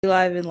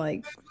live in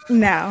like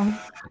now.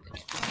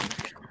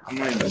 I'm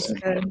not even That's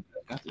good.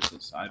 got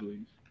this sideways.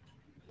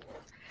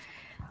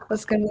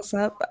 What's good? What's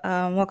up?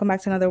 Welcome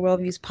back to another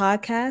Worldviews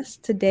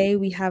podcast. Today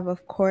we have,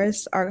 of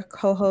course, our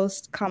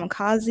co-host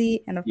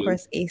Kamikaze, and of Yo.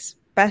 course a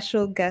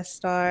special guest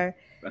star,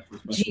 Special.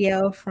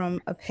 GL from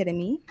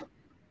Epitome.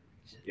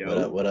 Yo. What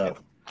up? What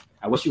up?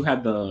 I wish you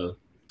had the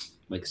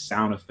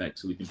sound effect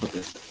so we can put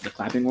the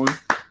clapping one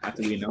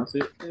after we announce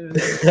it.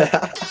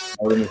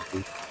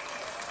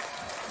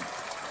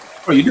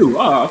 Oh, you do?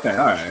 Oh, okay.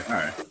 All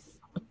right.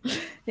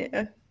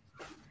 Yeah.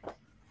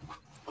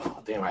 Oh,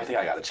 damn! I think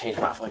I gotta change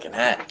my fucking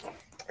hat.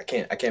 I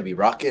can't be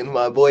rocking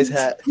my boy's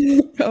hat.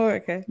 Oh,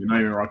 okay. You're not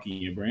even rocking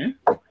your brand.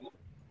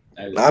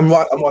 I'm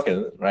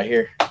walking right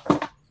here.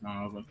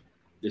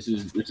 This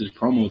is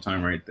promo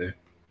time right there.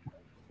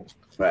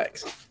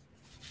 Facts.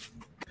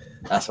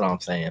 That's what I'm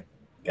saying.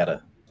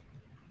 Gotta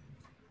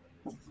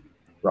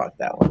rock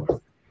that one.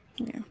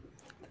 Yeah.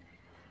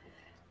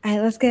 All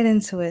right, let's get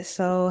into it.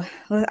 So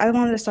I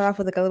wanted to start off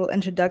with like a little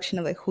introduction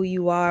of like who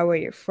you are, where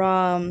you're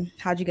from,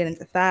 how'd you get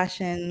into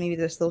fashion? Maybe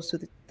there's those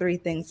three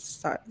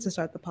things to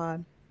start the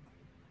pod.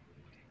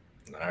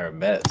 All right,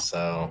 bet.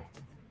 So,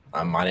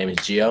 my name is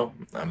Gio.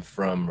 I'm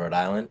from Rhode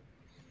Island,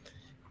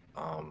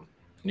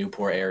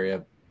 Newport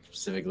area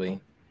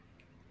specifically.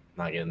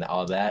 Not getting into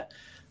all of that,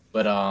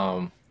 but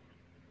how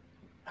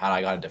I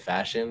got into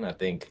fashion, I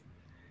think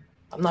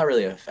I'm not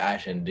really a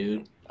fashion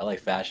dude. I like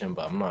fashion,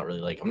 but I'm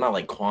not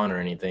like Quan or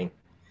anything.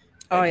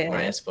 Oh Like yeah.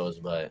 my expos,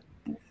 but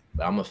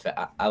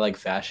I like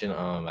fashion.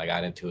 I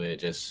got into it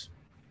just,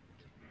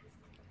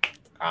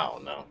 I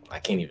don't know. I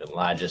can't even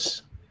lie.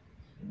 Just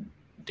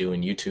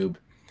doing YouTube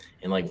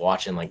and like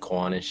watching like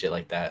Quan and shit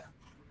like that.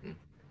 And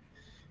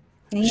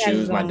he has Shoes.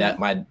 his My own-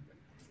 dad.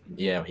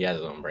 He has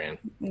his own brand.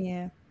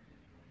 Yeah.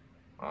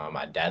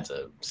 My dad's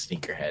a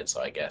sneakerhead, so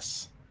I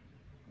guess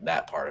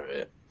that part of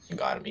it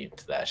got me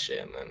to that shit,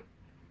 and then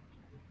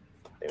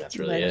I think that's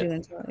really Led it. you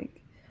into,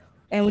 like,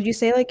 and would you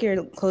say like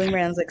your clothing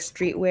brand's like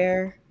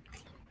streetwear?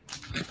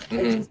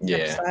 Mhm.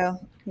 Yeah.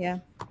 Style? Yeah.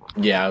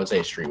 Yeah, I would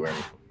say streetwear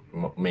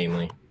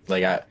mainly.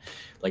 Like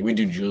we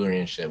do jewelry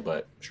and shit,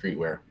 but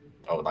streetwear,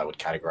 I would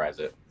categorize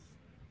it.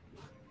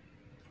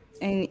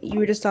 And you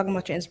were just talking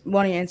about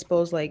one of your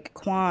inspos, like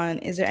Quan.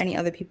 Is there any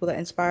other people that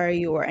inspire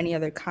you, or any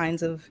other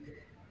kinds of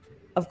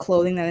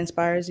clothing that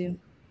inspires you?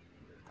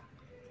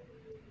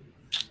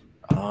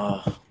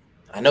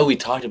 I know we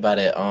talked about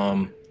it.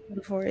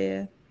 Before,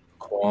 yeah.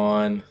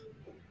 Quan,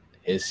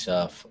 his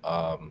stuff,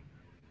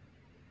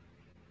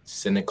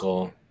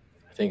 Cynical.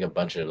 I think a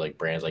bunch of like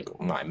brands. Like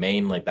my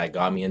main like that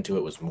got me into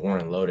it was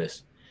Warren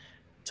Lotus.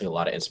 Took a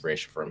lot of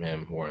inspiration from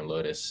him. Warren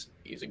Lotus.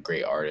 He's a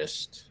great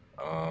artist.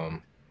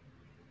 All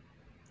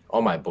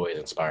my boys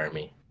inspire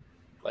me,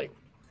 like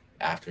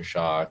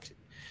Aftershock,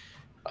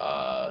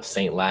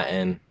 Saint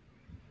Latin,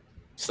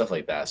 stuff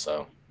like that.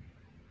 So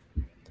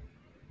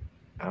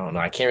I don't know.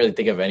 I can't really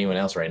think of anyone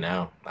else right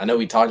now. I know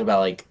we talked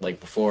about like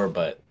before,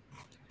 but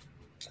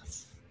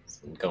it's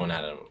going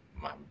out of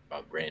my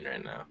brain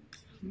right now.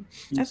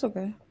 That's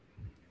okay.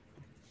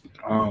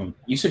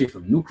 You said you're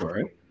from Newport,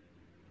 right?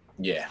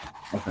 Yeah.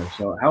 Okay,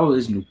 so how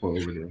is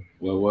Newport over there?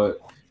 Well,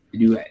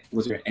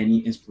 was there any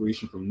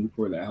inspiration from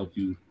Newport that helped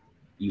you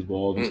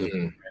evolve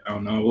into? I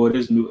don't know. Well, it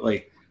is new,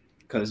 like,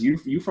 because you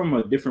from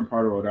a different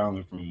part of Rhode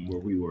Island from where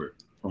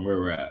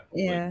we're at.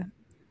 Yeah. Like,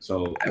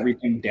 so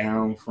everything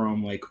down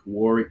from like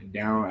Warwick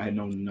down, I had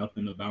known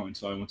nothing about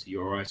until I went to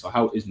URI. So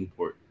how is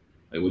Newport?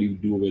 Like, what do you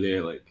do over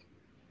there? Like,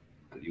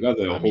 you got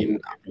the whole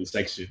different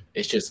section.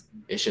 It's just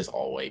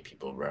all white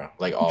people, bro.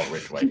 Like all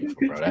rich white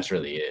people, bro. That's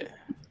really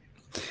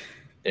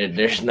it.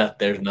 There's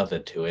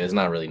nothing to it. It's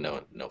not really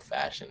no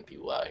fashion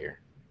people out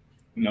here.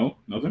 No,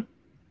 nothing.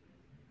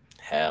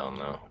 Hell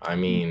no. I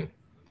mean,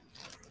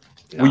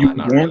 were you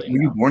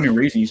born and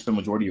raised and you spent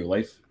majority of your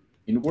life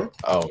in Newport?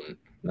 Oh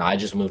no, I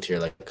just moved here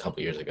like a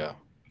couple years ago.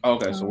 Oh,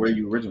 okay, so where are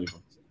you originally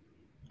from?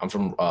 I'm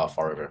from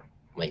Fall River,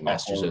 like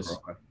Massachusetts.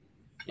 Fall River,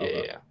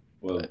 okay. Yeah.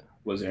 Well,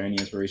 was there any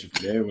inspiration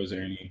from there? Is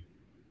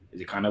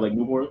it kind of like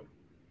Newport?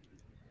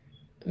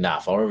 Nah,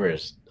 Fall River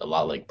is a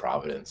lot like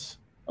Providence.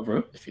 Oh,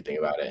 bro? If you think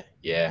about it,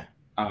 yeah.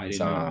 I didn't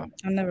know.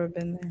 I've never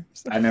been there.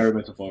 I've never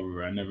been to Fall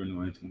River. I never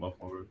knew anything about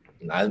Fall River.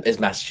 Nah, it's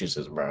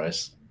Massachusetts, bro.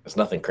 It's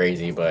nothing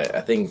crazy, but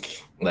I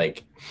think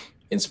like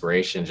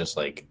inspiration, just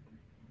like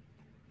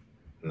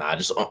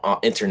just on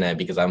internet,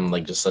 because I'm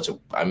like just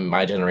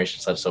my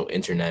generation such so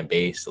internet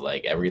based.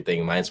 Like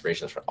everything, my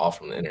inspiration is all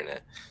from the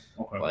internet.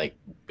 Okay. Like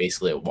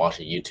basically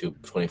watching YouTube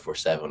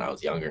 24/7 when I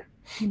was younger.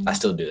 I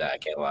still do that. I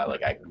can't lie.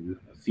 Like I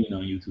feed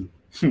on YouTube.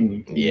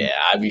 Yeah,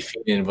 I be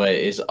feeding, but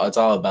it's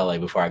all about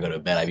like before I go to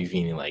bed, I be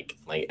feeding like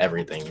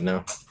everything, you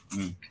know.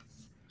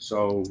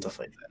 So stuff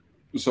like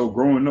that. So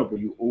growing up,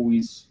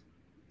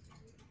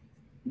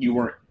 you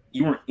weren't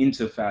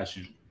into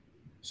fashion.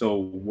 So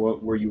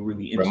what were you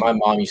really into? Bro, my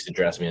mom used to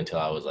dress me until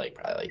I was like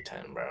probably like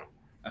 10, bro.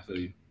 I feel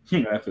you.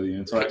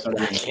 Until I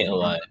started. I can't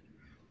lie.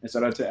 I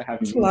started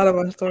having a lot of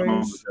our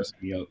stories. Dressing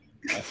me up.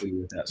 I feel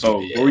you with that.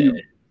 So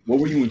what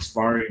were you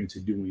inspiring to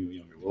do when you were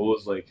younger? What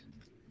was like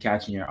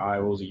catching your eye?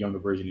 What was a younger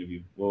version of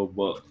you?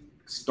 What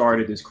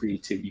started this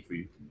creativity for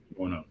you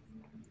growing up?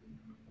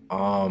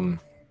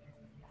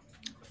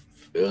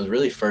 It was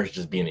really first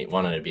just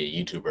wanting to be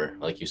a YouTuber.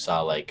 Like you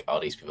saw like all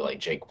these people like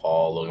Jake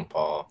Paul, Logan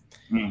Paul,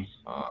 Mm.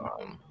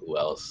 who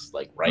else?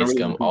 Like I don't Rice really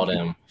Gum, all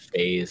them,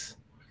 FaZe.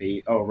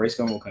 Oh, Race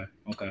Gum. Okay.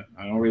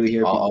 I don't really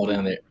hear all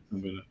them there.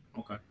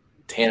 Okay.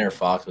 Tanner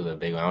Fox was a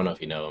big one. I don't know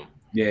if you know him.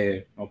 Yeah.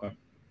 Okay.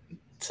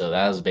 So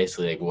that was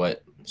basically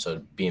like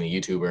so being a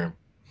YouTuber,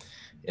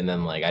 and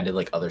then like I did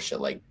like other shit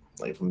like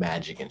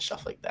magic and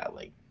stuff like that.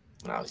 Like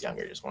when I was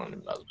younger, I was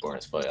born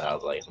as fuck. I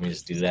was like, let me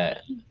just do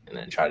that, and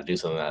then try to do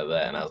something out of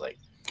that. And I was like,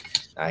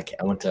 I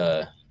went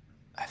to,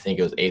 I think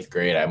it was 8th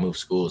grade. I moved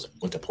schools,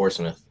 went to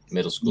Portsmouth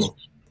Middle School,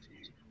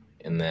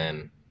 and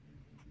then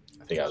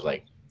I think I was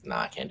like,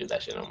 nah, I can't do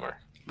that shit no more.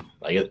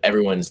 Like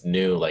everyone's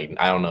new. Like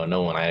I don't know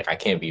no one. I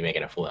can't be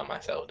making a fool out of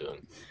myself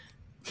doing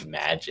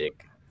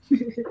magic.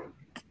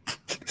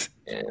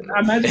 And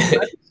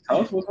Magic's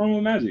tough. What's wrong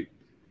with magic?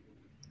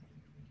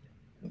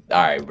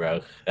 All right, bro.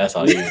 That's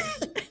all you.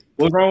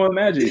 What's wrong with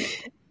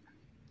magic?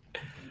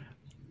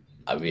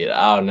 I mean,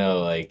 I don't know.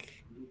 Like,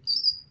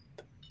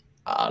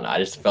 I don't know. I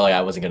just felt like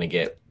I wasn't gonna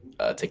get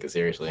taken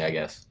seriously. I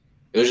guess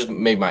it was just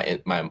maybe my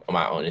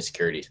own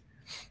insecurities.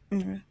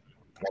 Mm-hmm.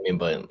 I mean,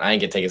 but I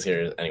didn't get taken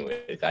serious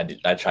anyway.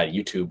 I tried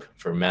YouTube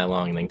for mad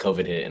long, and then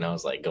COVID hit, and I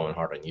was like going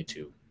hard on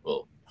YouTube.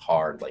 Well,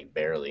 hard, like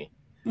barely.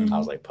 Mm-hmm. I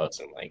was like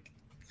posting like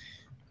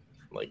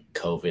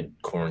COVID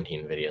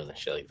quarantine videos and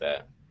shit like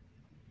that.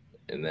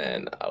 And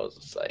then I was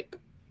just like,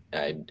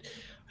 I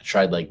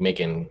tried like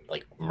making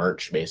like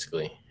merch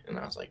basically, and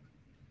I was like,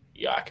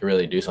 yeah, I could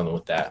really do something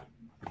with that.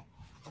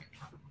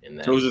 And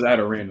then So it was just out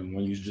of random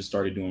when you just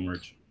started doing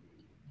merch.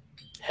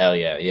 Hell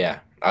yeah.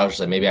 I was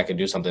just like, maybe I could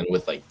do something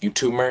with like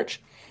YouTube merch,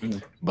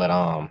 but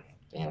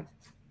yeah.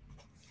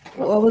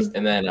 What was?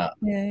 And then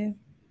yeah.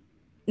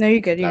 No, you're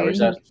good. You're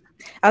good.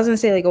 I was gonna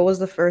say like, what was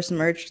the first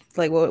merch?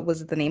 Like, what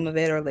was the name of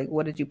it, or like,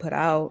 what did you put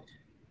out?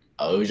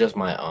 Oh, it was just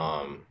my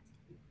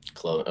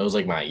clothes. It was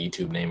like my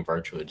YouTube name,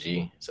 Virtual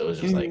G. So it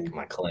was just like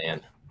my clan,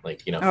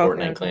 like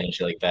Fortnite clan and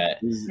shit like that.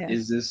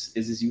 Is this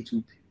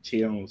YouTube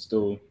channel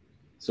still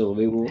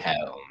available?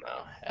 Hell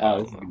no.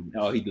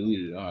 Oh, he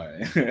deleted it. All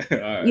right. All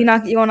right.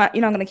 You're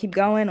not gonna keep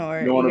going,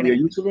 or you don't want to be a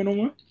YouTuber no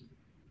more?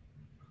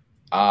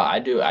 I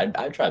do. I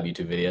tried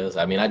YouTube videos.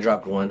 I mean, I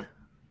dropped one.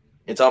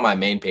 It's on my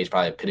main page,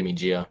 probably Epitome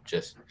Geo.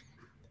 Just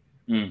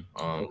okay.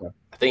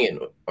 I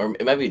think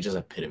it might be just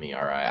Epitome.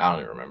 All right, I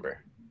don't even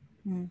remember.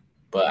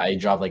 But I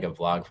dropped like a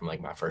vlog from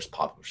like my first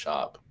pop-up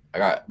shop. I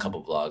got a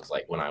couple vlogs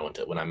like when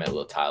I met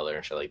Lil Tyler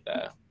and shit like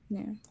that.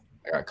 Yeah.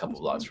 I got a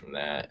couple vlogs from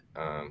that.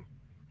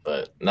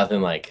 But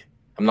nothing like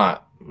I'm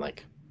not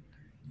like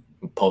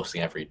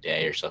posting every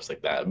day or stuff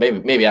like that.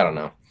 Maybe I don't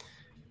know.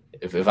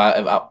 If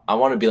I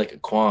want to be like a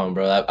Quan,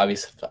 bro, I'd be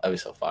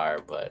so fire.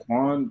 But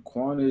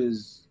Quan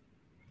is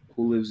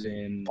who lives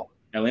in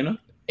Atlanta?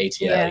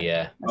 ATL,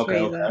 yeah. Okay. I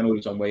know what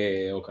you're talking about.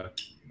 Yeah.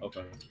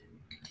 Okay.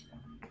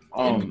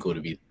 It'd be cool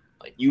to be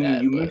like you.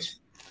 That,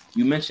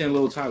 you mentioned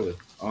Lil Tyler.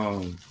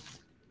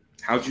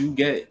 How'd you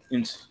get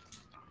into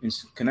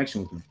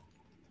connection with him?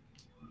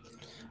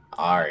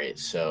 All right,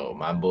 so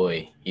my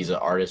boy, he's an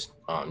artist.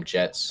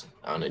 Jets,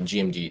 I don't know,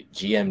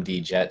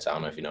 GMD Jets. I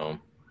don't know if you know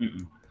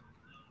him.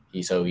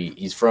 He's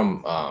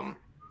from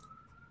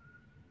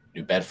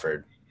New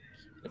Bedford,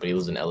 but he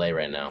lives in LA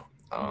right now.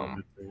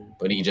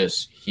 But he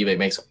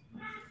makes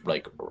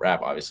like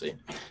rap. Obviously,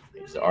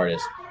 he's an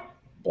artist,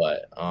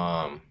 but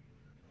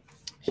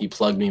he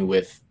plugged me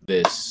with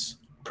this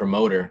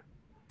promoter.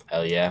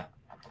 Hell yeah.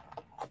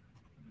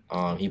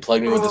 He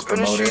plugged me with this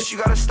promoter. You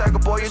gotta stack a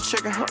boy and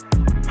chicken, huh?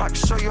 I can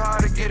show you how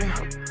to get it.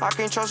 I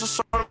can't trust a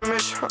soul on a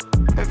mission.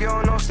 If you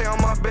don't know, stay on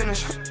my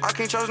business. I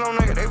can't trust no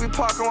nigga. They be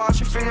parking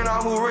watching, figuring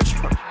out who rich.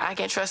 I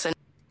can't trust a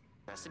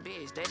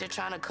bitch. They just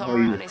trying to come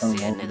around and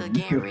see a nigga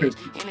getting rich.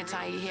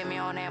 Anytime you hit me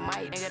on that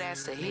mic, nigga,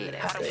 that's the hit.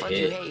 How the fuck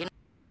you hating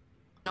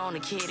on the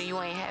kid and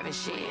you ain't having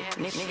shit?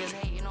 Niggas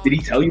hating on. Did he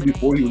tell you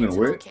before he was gonna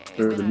wear it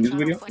for the music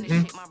video?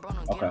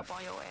 Okay.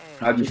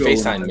 How'd you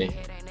FaceTime me? He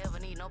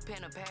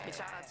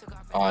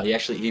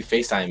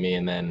FaceTimed me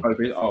and then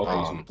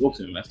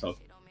that's tough.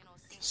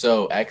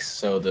 So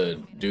the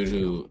dude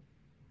who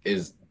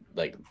is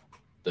like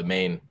the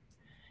main,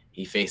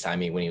 he FaceTimed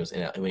me when he was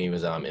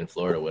in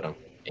Florida with him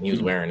and he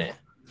was wearing it.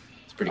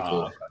 It's pretty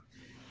cool. Okay.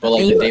 But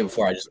like the day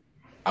before,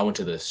 I went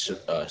to this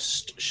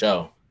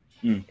show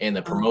and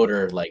the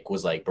promoter like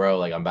was like, bro,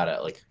 like I'm about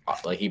to like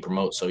he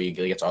promotes, so he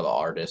gets all the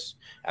artists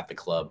at the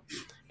club,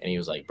 and he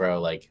was like, bro,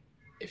 like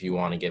if you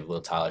want to give Lil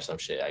Tyler some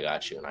shit, I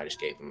got you, and I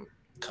just gave him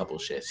a couple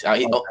shits.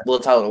 Lil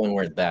Tyler only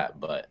wears that,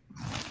 but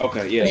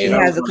okay, yeah, he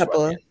has a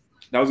couple.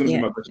 That was gonna be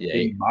my question.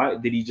 Yeah.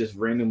 Did he just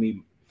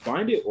randomly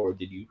find it, or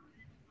did you?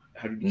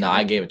 No,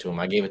 I gave it to him.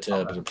 I gave it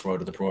to the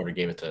promoter. The promoter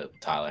gave it to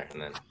Tyler,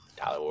 and then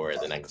Tyler wore it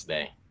the next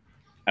day.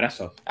 That's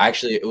tough.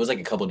 Actually, it was like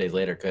a couple days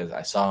later because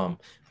I saw him.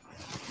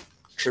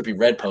 Trippie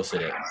Redd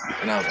posted it,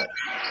 and I was like,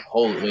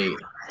 "Holy wait!"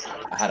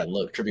 I had to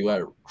look.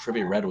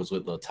 Trippie Redd was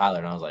with Lil Tyler,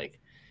 and I was like,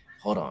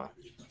 "Hold on,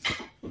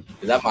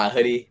 is that my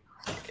hoodie?"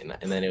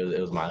 and then it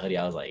was my hoodie.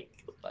 I was like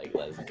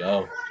let's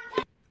go.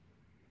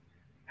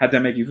 How'd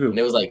that make you feel? And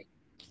it was like,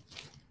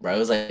 bro, it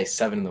was like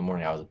 7 in the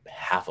morning. I was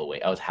half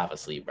awake. I was half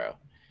asleep, bro.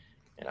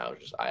 And I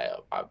was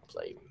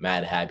like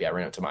mad happy. I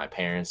ran up to my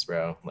parents,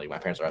 bro. Like my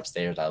parents were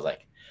upstairs. I was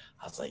like,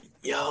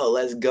 yo,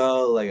 let's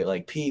go.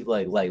 Like Pete,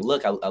 like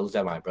look. I looked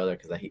at my brother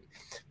because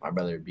my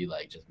brother would be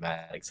like just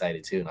mad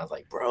excited too. And I was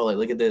like, bro, like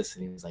look at this.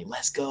 And he was like,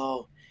 let's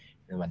go.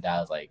 And my dad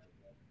was like,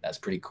 that's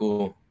pretty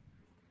cool.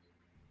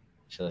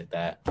 Shit like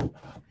that.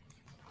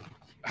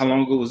 How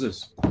long ago was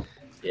this?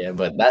 Yeah,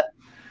 but that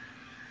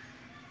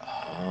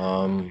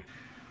a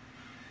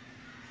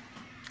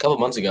couple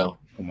months ago.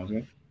 A month ago?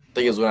 I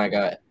think it was when I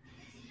got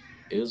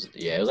it was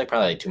like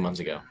probably like 2 months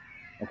ago.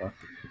 Okay.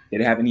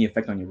 Did it have any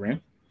effect on your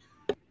brand?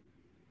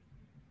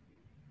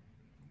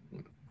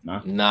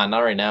 Nah,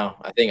 not right now.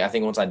 I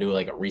think once I do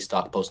like a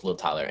restock, post Lil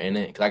Tyler in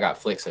it, because I got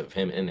flicks of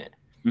him in it.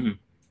 Mm-hmm.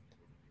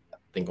 I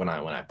think when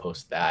I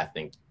post that, I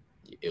think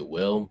it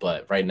will.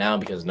 But right now,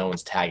 because no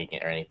one's tagging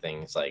it or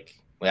anything, it's like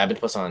I've been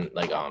posting on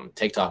like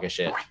TikTok and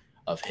shit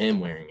of him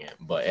wearing it,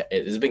 but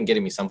it's been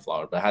getting me some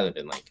flowers, but it hasn't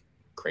been like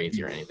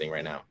crazy or anything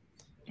right now.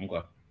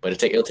 Okay.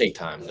 But it'll take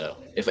time though.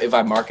 If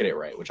I market it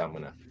right, which I'm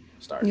gonna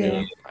start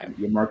doing.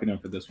 Your marketing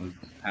for this one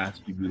has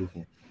to be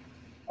beautiful.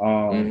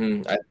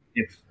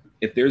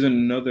 If there's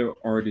another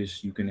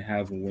artist you can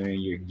have wearing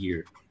your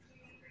gear,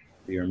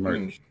 your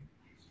merch,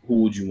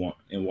 who would you want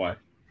and why?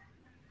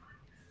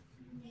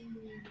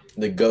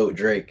 The GOAT,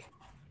 Drake.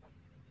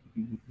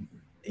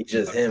 He's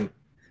just him.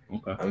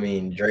 Okay. I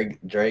mean,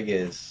 Drake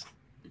is.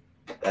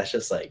 That's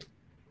just like,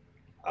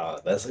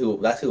 that's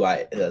who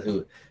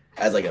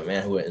as like a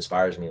man who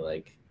inspires me.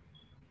 Like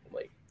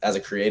as a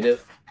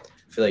creative,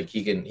 I feel like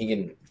he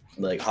can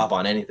like hop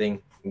on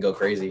anything and go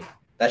crazy.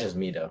 That's just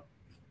me though.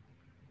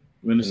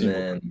 We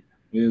understand.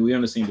 We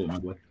understand that, my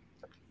boy.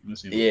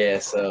 Yeah.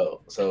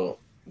 So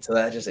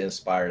that just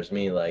inspires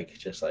me. Like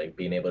just like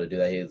being able to do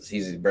that.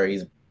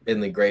 He's been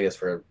the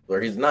greatest or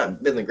he's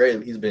not been the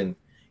greatest.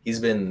 He's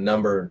been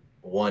number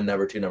 1,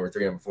 number 2, number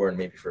 3, number 4, and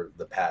maybe for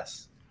the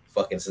past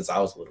fucking since I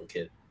was a little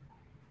kid.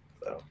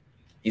 So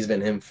he's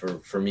been him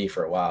for me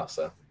for a while.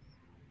 So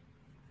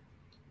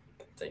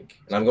I think,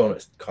 and I'm going to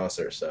a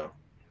concert. So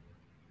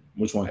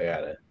which one? I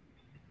got it.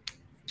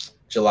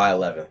 July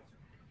 11th,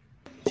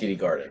 TD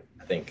Garden.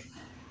 I think.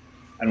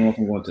 I don't know if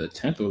I'm going to the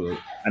 10th or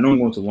I know I'm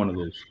going to one of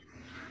those.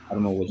 I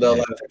don't know which. The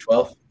 11th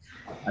or 12th.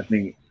 I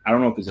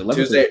don't know if it's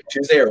 11th.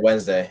 Tuesday or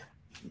Wednesday.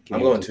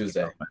 I'm going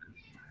Tuesday.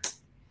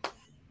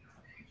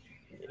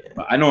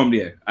 But I know I'm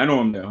there.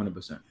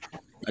 100%.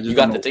 You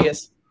got the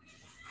tickets?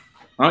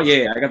 Oh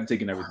yeah, I got the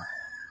ticket and everything.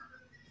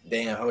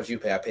 Damn, how much you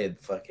pay? I paid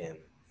fucking.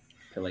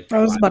 I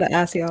was about to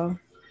ask y'all.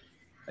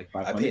 Like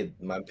 500.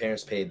 My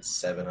parents paid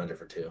 $700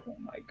 for 2. Oh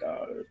my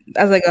god.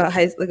 That's like a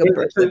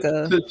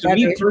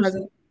graduation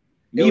present.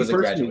 It was a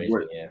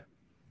graduation. Yeah.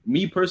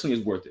 Me personally,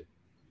 is worth it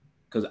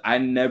because I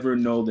never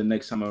know the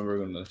next time I'm ever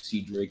gonna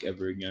see Drake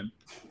ever again.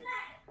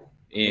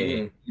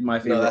 And he's my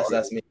favorite. No,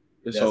 that's me.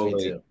 That's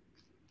me too.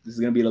 This is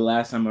gonna be the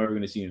last time I'm ever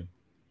gonna see him.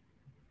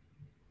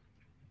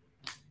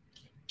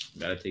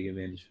 Gotta take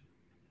advantage.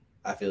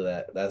 I feel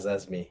that.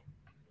 That's me.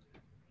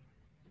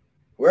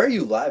 Where are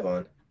you live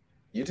on?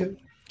 YouTube?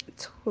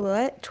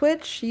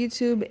 Twitch,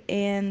 YouTube,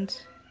 and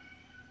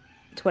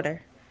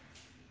Twitter.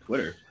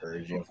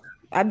 Heard you.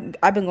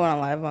 I've been going on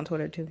live on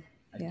Twitter too.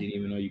 I didn't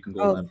even know you can go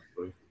live on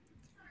Twitter.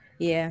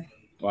 Yeah.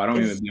 Well, I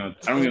don't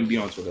even be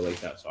on Twitter like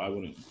that, so I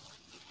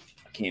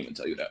can't even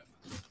tell you that.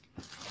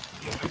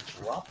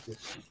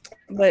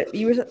 But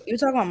you were talking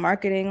about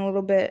marketing a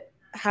little bit.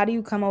 How do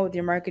you come up with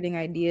your marketing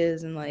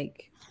ideas and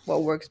like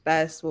what works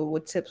best?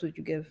 What tips would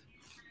you give?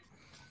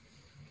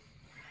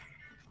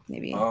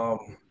 Maybe. I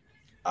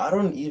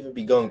don't even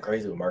be going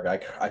crazy with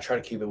marketing. I try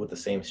to keep it with the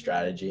same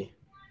strategy.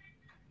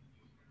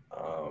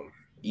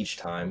 Each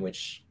time,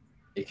 which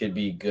it could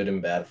be good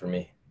and bad for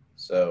me.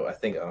 So I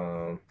think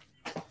I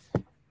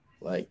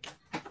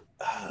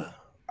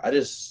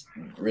just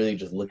really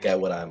just look at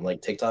what I'm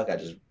like TikTok. I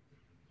just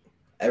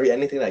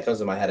anything that comes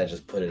to my head, I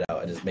just put it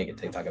out. I just make a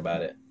TikTok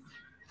about it.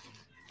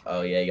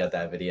 Oh yeah, you got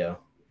that video.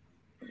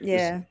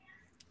 Yeah.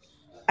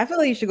 I feel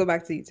like you should go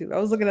back to YouTube. I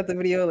was looking at the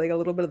video like a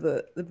little bit of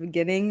the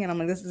beginning, and I'm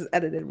like, this is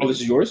edited. Oh,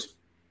 this is yours?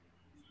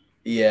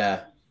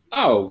 Yeah.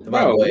 Oh,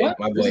 my boy.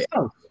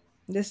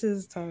 This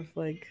is tough.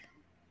 Like,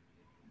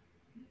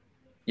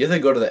 you have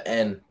to go to the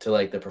end to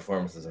like the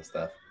performances and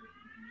stuff.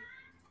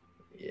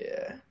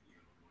 Yeah.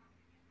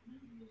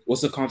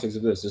 What's the context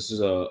of this? This is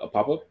a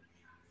pop-up?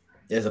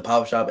 It's a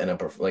pop shop and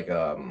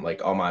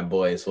like all my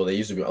boys. Well, they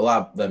used to be, a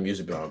lot of them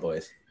used to be my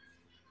boys.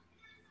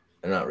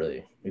 They're not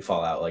really. We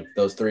fall out. Like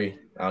those 3,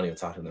 I don't even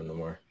talk to them no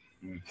more.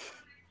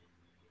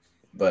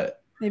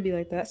 But maybe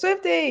like that. So if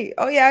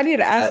I need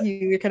to ask you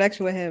your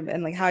connection with him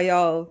and like how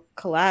y'all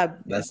collab.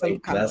 That's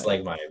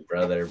like my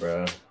brother,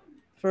 bro.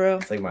 For real?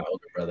 It's like my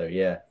older brother.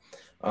 Yeah.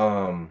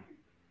 Like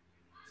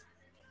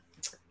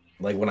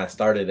when I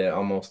started it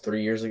almost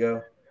 3 years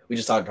ago,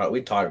 we talked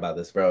about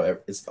this, bro.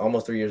 It's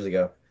almost 3 years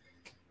ago.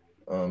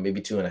 Maybe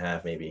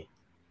 2.5, maybe.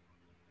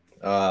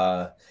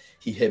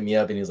 He hit me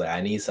up and he was like,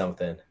 I need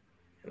something.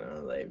 And I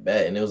was like,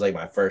 bet. And it was like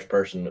my first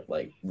person,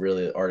 like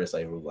really artist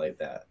like was like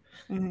that.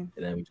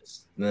 Mm-hmm. And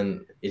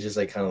then it's just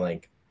like kind of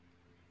like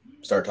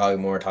start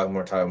talking more,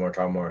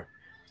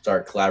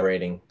 start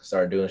collaborating,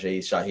 start doing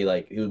shit. He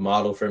was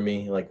model for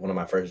me, like one of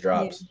my first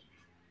drops.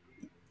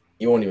 Yeah.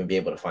 You won't even be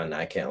able to find that.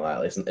 I can't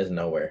lie. It's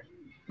nowhere.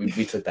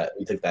 We took that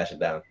shit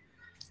down.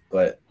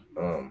 But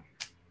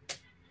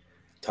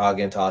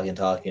talking,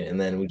 and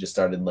then we just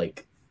started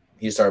like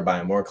he started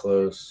buying more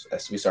clothes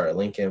as we started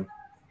linking.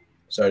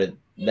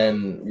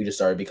 Then we just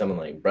started becoming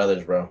like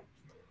brothers, bro.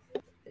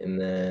 And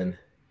then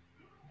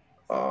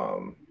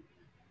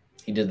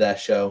he did that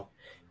show,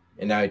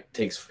 and now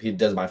he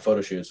does my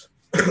photo shoots,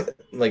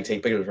 like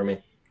take pictures for me.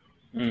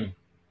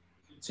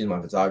 He's my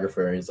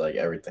photographer. He's like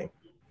everything.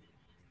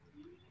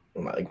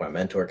 My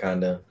mentor,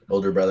 kind of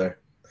older brother.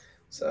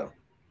 So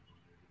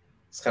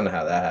it's kind of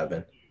how that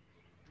happened.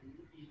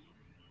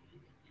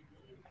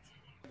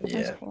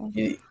 Yeah, cool.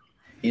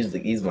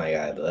 He's my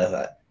guy.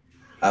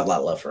 I have a lot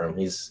of love for him.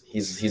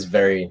 He's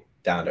very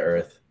down to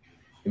earth.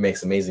 He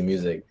makes amazing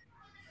music.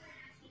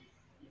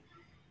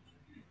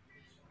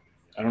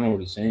 I don't know what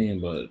he's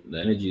saying, but the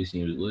energy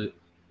seems lit.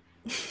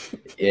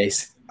 Yeah,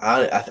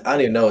 I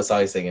don't even know what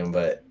song he's singing,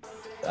 but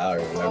I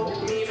don't remember.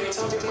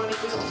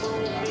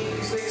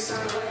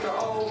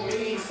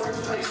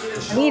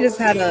 I think he just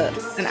had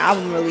an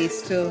album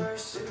release too.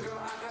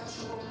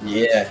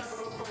 Yeah.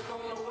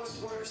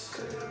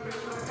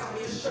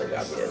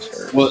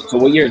 So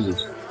what year is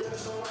this?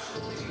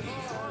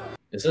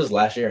 This is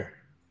last year.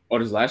 Oh,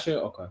 this is last year?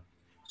 Okay.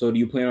 So do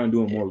you plan on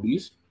doing more of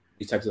these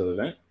types of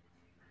event?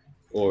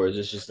 Or is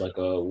this just like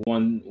a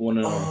one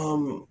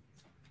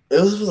it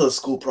was a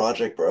school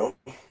project, bro.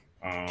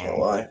 Can't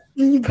lie.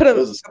 You put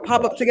a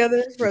pop-up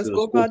together for a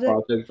school project?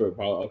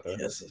 Okay.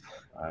 Yes.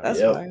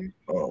 That's fine.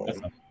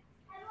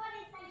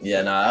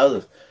 Yeah, that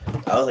was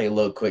like a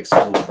little quick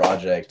school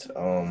project.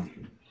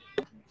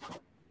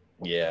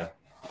 Yeah.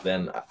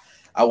 Then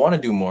I want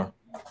to do more,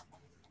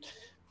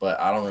 but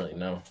I don't really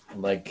know.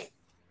 Like,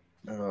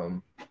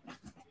 damn.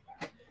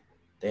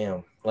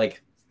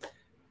 Like,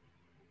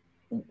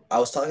 I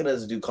was talking to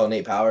this dude called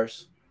Nate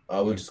Powers.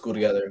 We went to school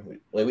together.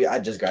 I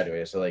just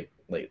graduated, so like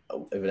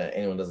if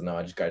anyone doesn't know,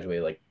 I just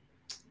graduated. Like,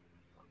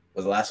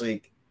 was it last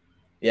week?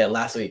 Yeah,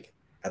 last week.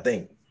 I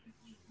think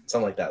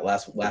something like that.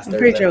 Last Thursday. I'm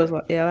pretty sure it was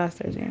last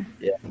Thursday.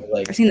 Yeah,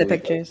 like I've seen the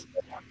pictures.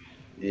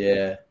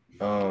 Yeah.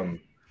 So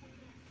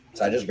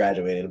I just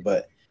graduated,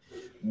 but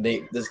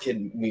this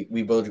kid,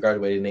 we both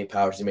graduated. Nate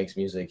Powers, he makes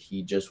music.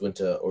 He just went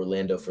to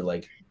Orlando for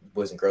like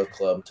Boys and Girls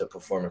Club to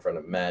perform in front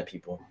of mad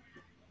people.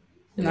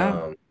 And,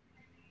 no.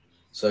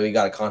 So we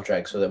got a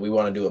contract so that we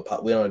want to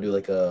do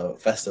like a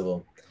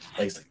festival,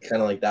 like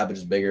kind of like that, but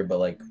just bigger, but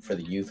like for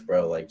the youth,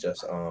 bro. Like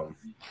just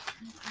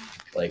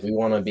like we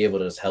want to be able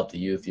to just help the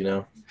youth, you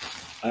know.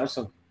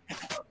 Awesome.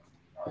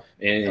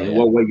 And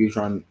what way you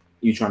trying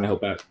to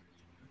help out?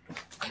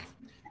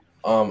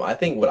 I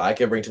think what I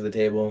could bring to the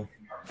table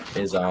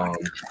is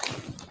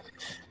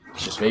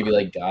just maybe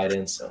like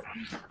guidance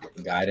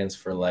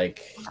for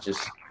like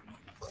just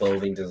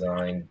clothing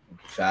design,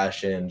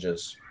 fashion,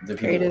 just the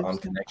people I'm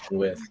connected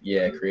with.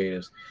 Yeah,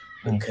 creatives,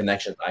 the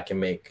connections I can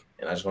make,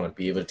 and I just want to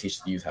be able to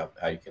teach the youth how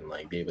you can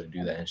like be able to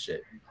do that and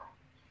shit.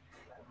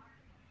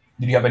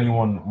 Did you have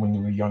anyone when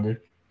you were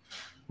younger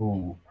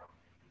who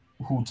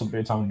took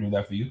their time to do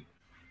that for you?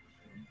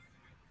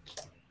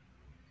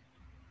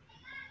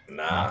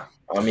 Nah,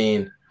 I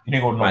mean, you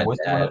didn't go to no boys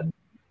club.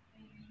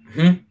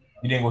 You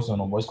didn't go to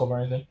no boys club or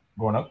anything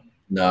growing up?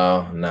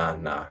 No, nah.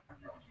 No.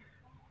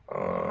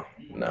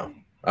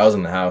 I was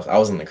in the house. I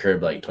was in the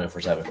crib like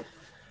 24/7.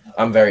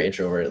 I'm very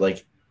introverted.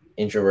 Like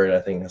introverted,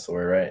 I think that's the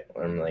word, right?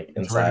 I'm like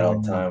inside all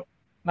the time.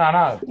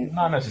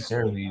 Not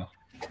necessarily.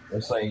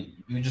 It's like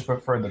you just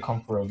prefer the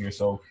comfort of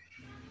yourself,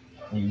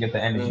 and you get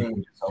the energy from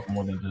yourself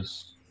more than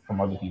just from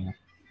other people.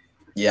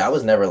 Yeah, I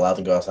was never allowed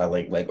to go outside,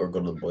 like or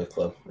go to the boys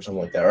club or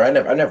something like that. Or I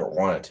never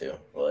wanted to.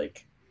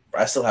 Like,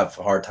 I still have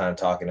a hard time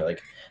talking to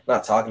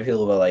not talking to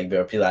people, but like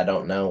there are people I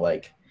don't know.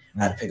 Like,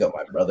 I had to pick up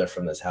my brother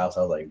from this house.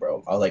 I was like,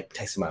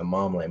 texting my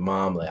mom, like,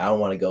 Mom, like I don't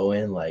want to go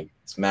in. Like,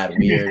 it's mad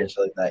weird and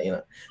shit like that. You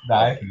know,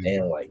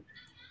 damn, like,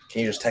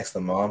 can you just text the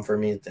mom for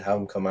me to have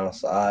him come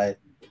outside?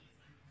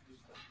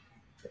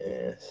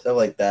 Yeah, stuff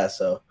like that.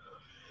 So,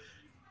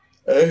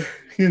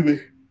 excuse me.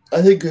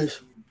 I think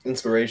it's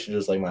inspiration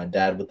just like my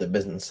dad with the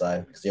business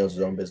side because he owns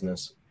his own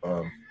business.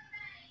 So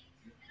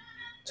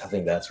I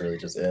think that's really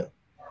just it.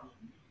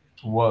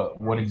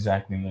 What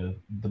exactly in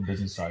the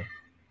business side?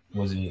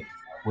 Was it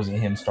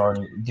him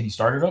starting? Did he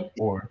start it up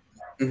or?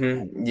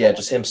 Yeah,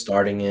 just him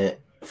starting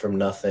it from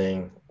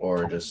nothing,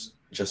 or just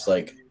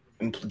like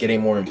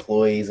getting more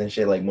employees and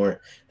shit, like more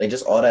like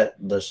just all that.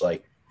 Just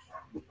like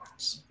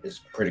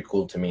is pretty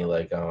cool to me.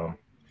 Like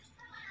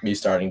me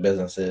starting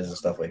businesses and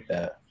stuff like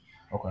that.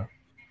 Okay.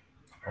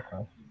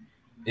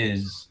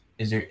 Is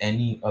there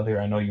any other?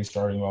 I know you're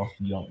starting off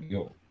young,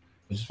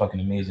 which is fucking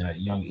amazing at a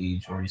young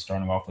age, or you're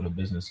starting off with a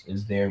business.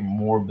 Is there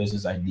more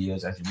business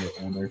ideas as you get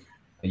older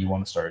that you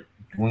want to start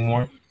doing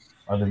more?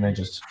 other than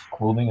just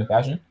clothing and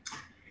fashion?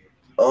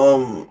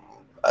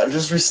 I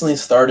just recently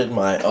started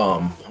my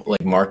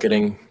like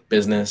marketing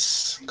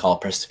business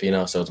called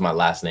Prestipino, so it's my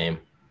last name.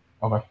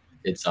 Okay.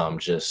 It's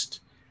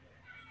just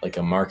like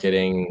a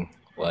marketing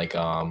like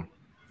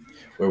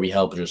where we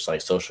help just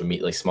like social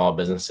media, like small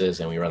businesses,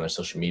 and we run their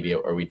social media,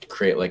 or we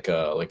create like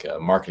a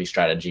marketing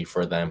strategy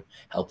for them,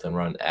 help them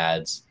run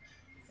ads,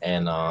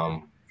 and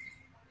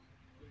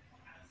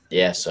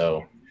yeah.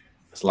 So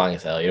it's long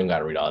as hell. You don't got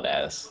to read all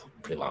that. It's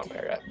a pretty long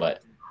paragraph,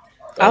 but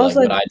I was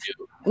like like what I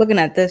do, looking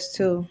at this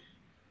too.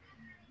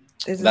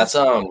 that's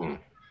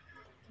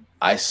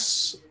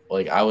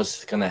like I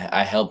was gonna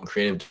I helped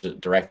creative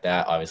direct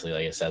that, obviously,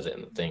 like it says it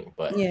in the thing,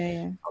 but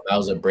yeah. that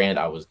was a brand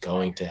I was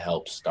going to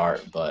help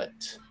start, but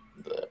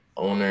the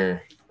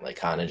owner like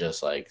kind of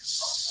just like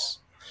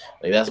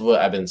that's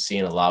what I've been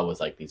seeing a lot with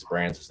like these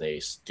brands is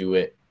they do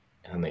it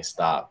and then they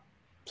stop.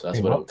 So that's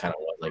Wait, what what? it kind of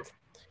was like.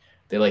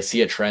 They like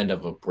see a trend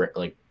of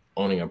like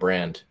owning a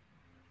brand.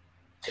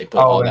 They put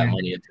all that And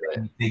money into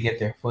it, they get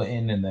their foot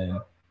in, and then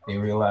they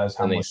realize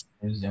how and much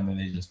it is, and then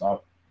they just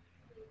stop.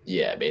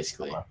 yeah,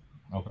 basically.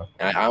 Okay.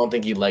 And I don't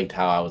think he liked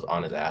how I was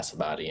on his ass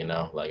about it. You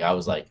know, like I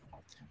was like,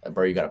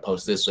 bro, you gotta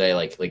post this way,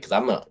 like, because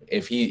I'm a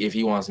if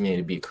he wants me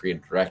to be a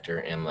creative director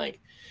and like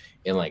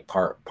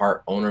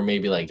part owner,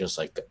 maybe like just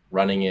like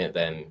running it,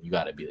 then you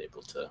got to be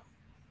able to,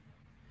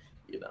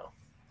 you know.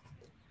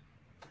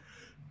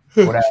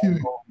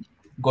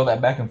 Go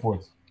that back and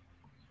forth.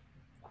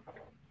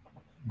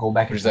 Go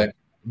back and What'd you forth.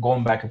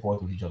 Going back and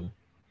forth with each other.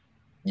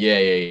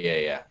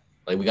 Yeah.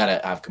 Like we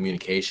gotta have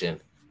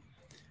communication,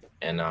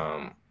 and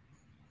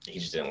he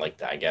just didn't like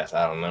that. I guess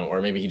I don't know,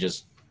 or maybe he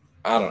just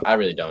I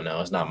really don't know.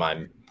 It's not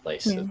my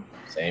place to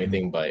say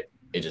anything, but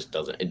it just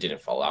doesn't. It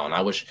didn't fall out, and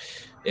I wish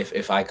if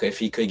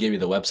he could give me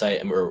the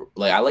website, or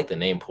like I like the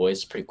name Poise,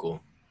 it's pretty cool.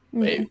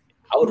 But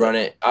I would run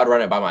it. I'd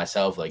run it by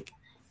myself. Like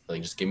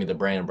just give me the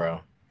brand,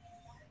 bro.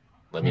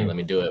 Let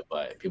me do it.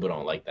 But people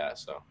don't like that.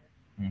 So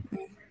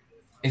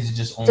is it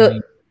just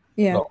only?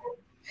 Yeah.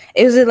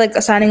 Is it like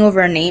assigning over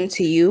a name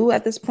to you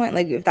at this point?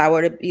 Like if that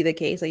were to be the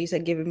case, like you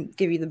said, give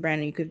you the brand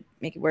and you could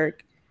make it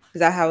work. Is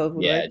that how it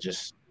would work?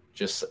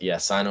 Just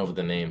sign over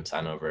the name,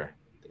 sign over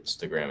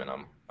Instagram, and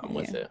I'm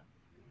with it.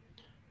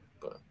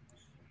 But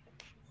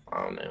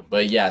I don't know.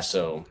 But yeah,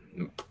 so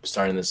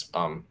starting this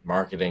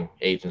marketing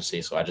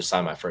agency, so I just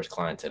signed my first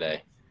client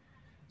today.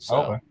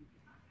 So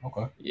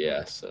okay.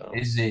 Yeah, so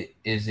is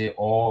it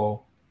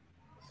all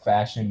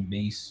fashion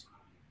based?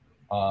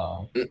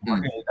 No,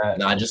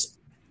 I just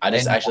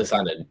actually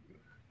signed a.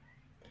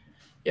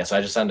 Yeah, so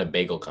I just signed a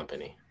bagel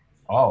company.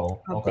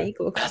 Oh, okay.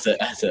 As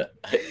a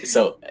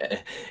so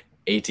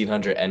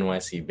 1800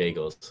 NYC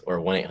Bagels, or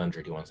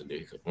 1-800 he wants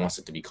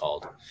it to be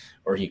called,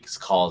 or he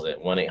calls it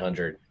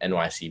 1-800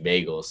 NYC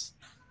Bagels.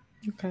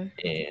 Okay.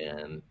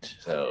 And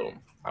so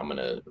I'm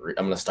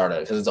gonna start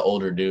because it's an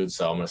older dude,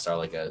 so I'm gonna start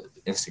like a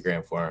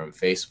Instagram for him,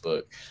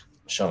 Facebook,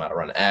 show him how to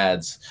run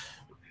ads,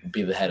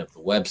 be the head of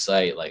the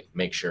website, like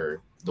make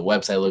sure the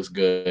website looks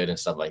good and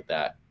stuff like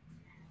that.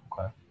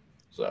 Okay.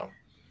 So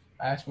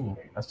that's cool.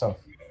 That's tough.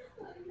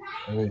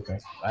 Really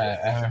tough. I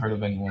haven't heard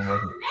of anyone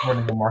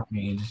running a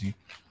marketing agency.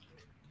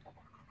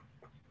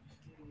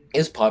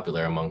 It's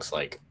popular amongst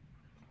like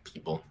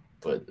people,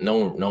 but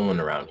no one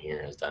around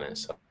here has done it.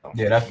 So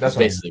yeah, that's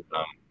basically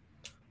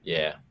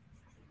yeah.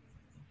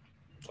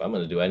 So I'm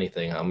gonna do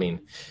anything. I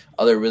mean,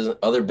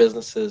 other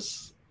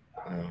businesses.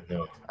 I don't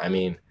know. I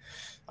mean,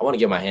 I want to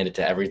get my hand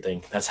into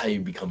everything. That's how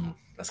you become.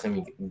 That's how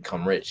you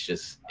become rich.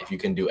 Just if you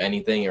can do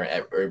anything or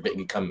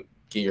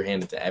get your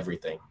hand into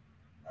everything.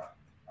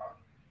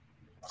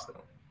 So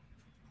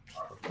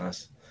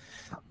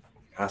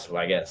that's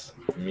what I guess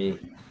for me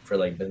for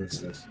like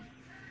businesses.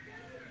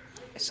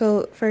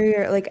 So for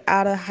your like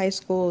out of high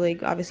school,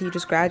 like obviously you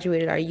just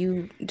graduated. Are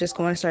you just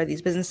going to start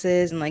these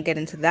businesses and like get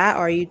into that,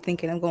 or are you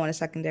thinking of going to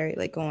secondary,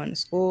 like going to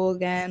school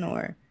again,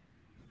 or?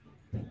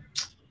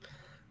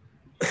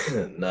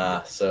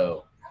 Nah.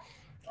 So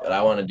what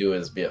I want to do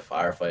is be a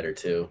firefighter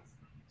too.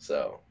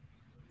 So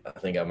I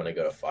think I'm gonna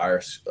go to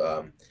fire.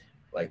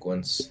 Like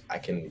once I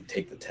can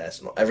take the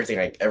test and everything,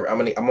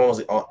 I'm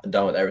almost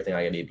done with everything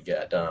I need to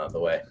get done out of the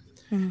way,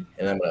 and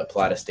I'm gonna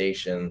apply to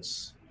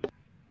stations,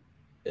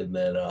 and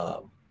then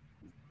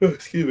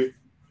excuse me,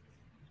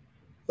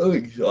 I'm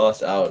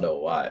exhausted. I don't know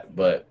why,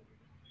 but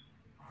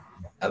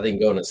I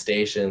think going to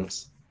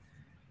stations,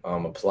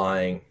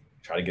 applying,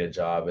 try to get a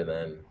job, and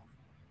then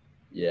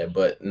yeah,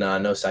 but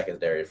no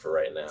secondary for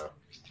right now.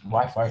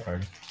 Why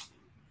firefighter?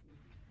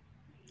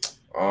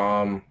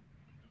 Can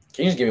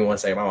you just give me 1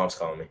 second? My mom's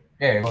calling me.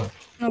 Yeah, go ahead.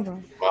 No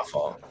problem. My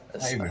fault.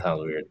 That sounds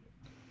weird.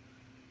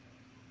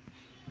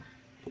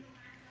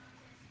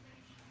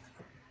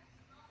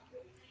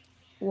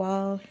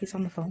 While he's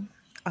on the phone.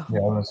 Oh. Yeah,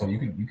 I was gonna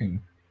say you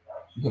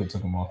could have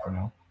took him off for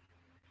now.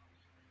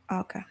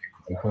 Okay.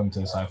 Put him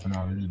to the side for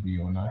now. It'll just be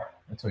on that.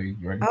 Until you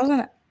ready. I was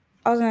gonna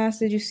ask,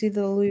 did you see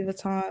the Louis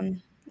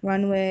Vuitton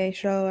runway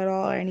show at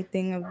all, or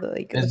anything of the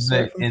like the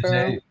sort from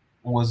Pharrell?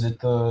 Was it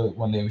the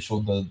when they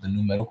showed the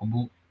new medical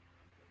boot?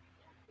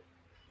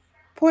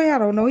 Boy, I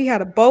don't know. He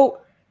had a boat.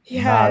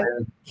 Yeah,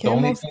 the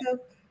camel stuff.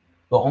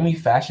 only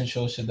fashion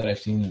show shit that I've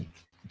seen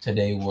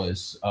today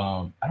was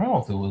I don't know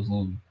if it was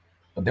Louis,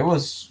 but there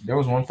was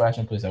one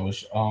fashion place that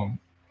was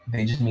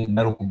they just made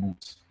medical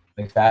boots,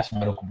 like fashion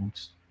medical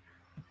boots.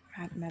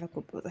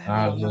 Medical boots. And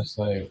I was just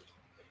like,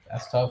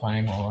 that's tough. I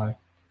ain't gonna lie.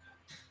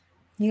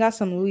 You got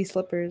some Louis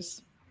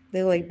slippers.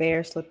 They look like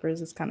bear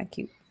slippers. It's kind of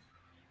cute.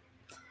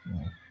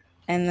 Yeah.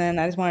 And then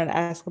I just wanted to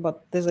ask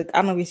about there's like I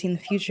don't know if you've seen the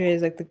Future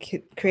is like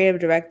the creative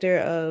director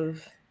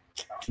of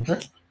Future?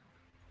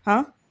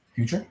 Huh?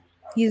 Future?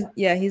 He's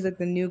like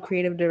the new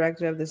creative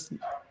director of this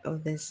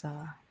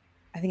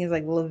I think it's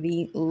like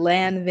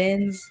Lan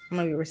Vins. I don't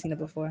know if you've ever seen it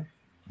before.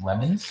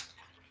 Lemons?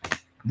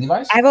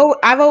 Levi's?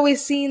 I've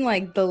always seen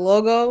like the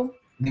logo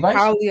Levi's?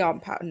 probably on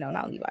Power. No,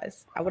 not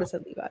Levi's. I would have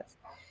said Levi's.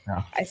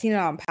 No. I've seen it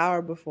on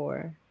Power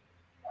before.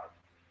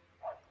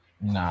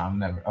 Nah,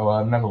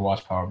 I've never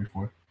watched Power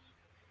before.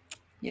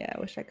 Yeah, I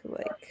wish I could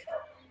like.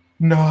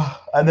 No,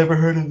 I never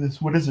heard of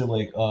this. What is it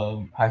like?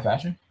 High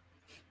fashion?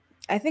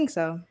 I think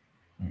so.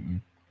 I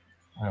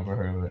never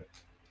heard of it.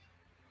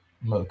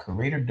 But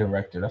creator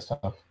director, that's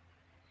tough.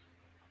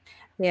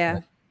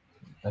 Yeah,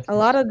 a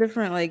lot of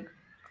different like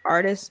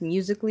artists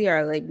musically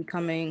are like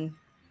becoming.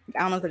 I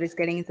don't know if they're just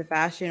getting into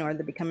fashion or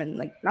they're becoming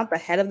like not the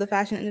head of the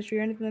fashion industry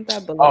or anything like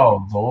that. But like,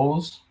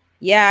 those?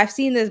 Yeah, I've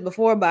seen this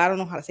before, but I don't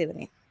know how to say the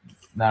name.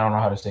 I don't know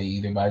how to say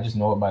either, but I just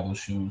know it by those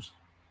shoes.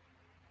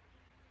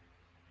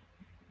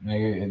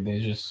 They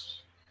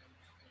just.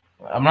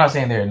 I'm not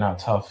saying they're not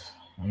tough.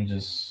 I'm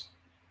just.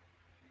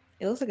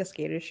 It looks like a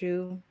skater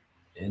shoe.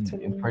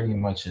 It pretty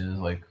much is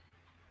like.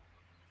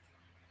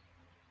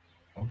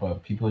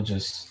 But people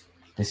just.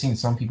 They seen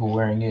some people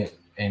wearing it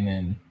and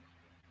then.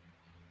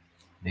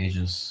 They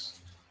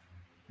just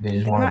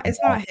want. It's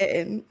not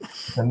hitting.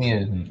 To me,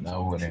 I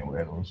wouldn't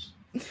wear those.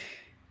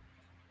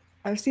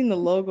 I've seen the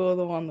logo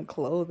though on the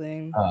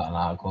clothing.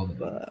 Nah, clothing.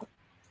 But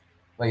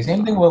like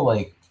same thing with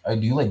like,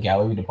 do you like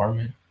gallery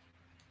department?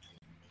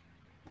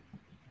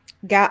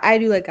 I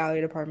do like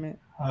gallery department.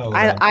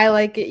 I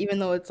like it even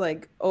though it's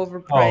like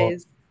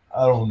overpriced.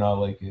 I do not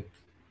like it.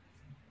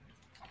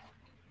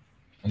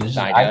 And it's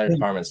just, gallery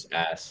department's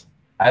ass.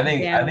 I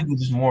think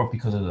it's just more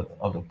because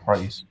of the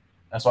price.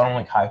 That's why I don't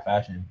like high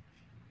fashion.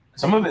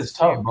 Some of it's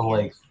tough, but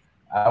like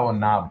I will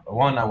not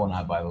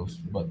buy those.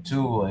 But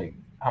two, like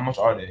how much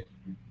are they?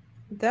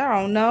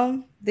 I don't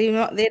know. They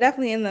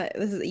definitely in the.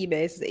 This is eBay.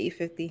 This is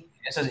 $850.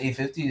 It says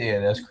 $850. Yeah,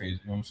 that's crazy.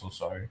 I'm so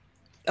sorry.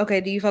 Okay,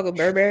 do you fuck with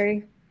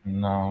Burberry?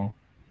 No.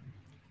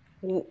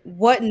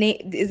 What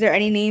name? Is there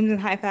any names in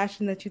high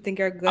fashion that you think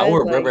are good? I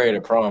wore Burberry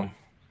to prom.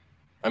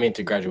 I mean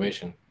to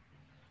graduation.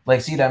 Like,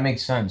 see, that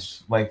makes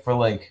sense. Like for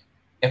like,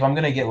 if I'm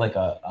gonna get like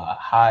a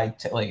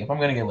like if I'm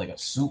gonna get like a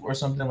suit or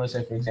something, let's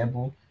say for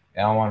example,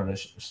 and I wanted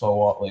to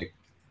show off like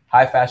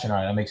high fashion,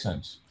 alright, that makes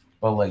sense.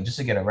 But like just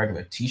to get a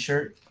regular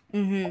T-shirt.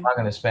 I'm not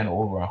gonna spend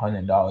over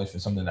 $100 for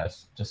something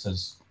that's just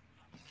says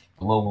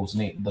the logo's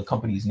name, the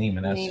company's name,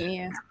 and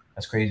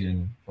that's crazy to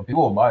me. But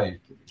people will buy it.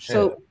 Shit,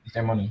 so it's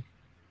their money.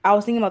 I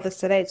was thinking about this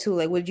today too.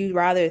 Like, would you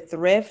rather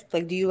thrift?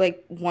 Like, do you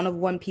like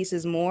one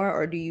pieces more,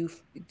 or do you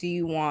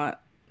want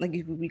like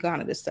we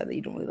kind of just said that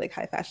you don't really like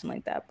high fashion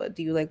like that, but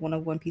do you like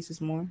one pieces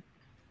more?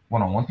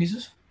 One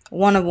pieces?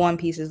 One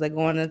pieces, like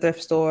going to the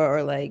thrift store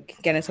or like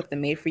getting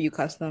something made for you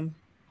custom.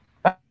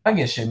 I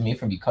get shit made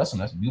for me custom.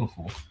 That's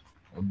beautiful,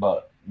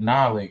 but.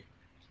 Nah, like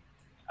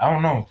I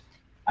don't know.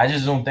 I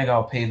just don't think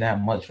I'll pay that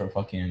much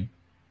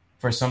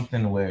for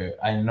something where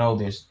I know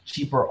there's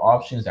cheaper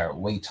options that are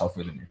way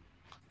tougher than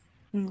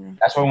it.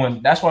 That's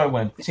why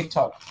when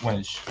TikTok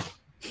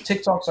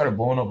started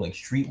blowing up like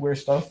streetwear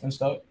stuff and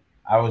stuff,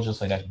 I was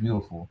just like, that's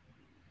beautiful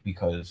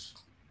because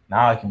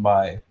now I can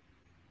buy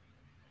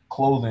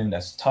clothing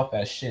that's tough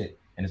as shit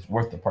and it's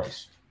worth the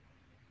price.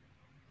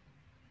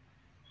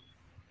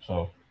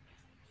 So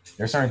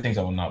there's certain things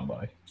I will not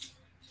buy.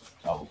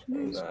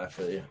 I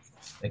feel you.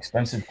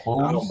 Expensive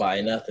clothes. I don't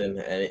buy nothing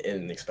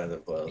in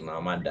expensive clothes. No,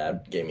 my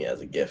dad gave me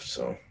as a gift,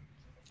 so.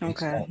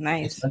 Okay,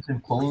 nice.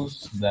 Expensive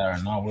clothes that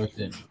are not worth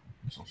it.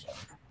 I'm so sorry.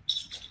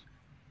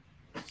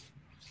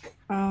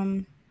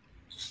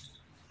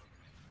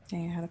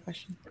 Dang, I had a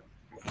question.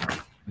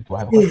 Do I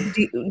have a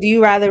question? Do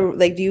you rather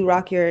like do you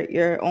rock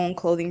your own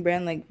clothing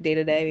brand like day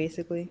to day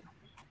basically?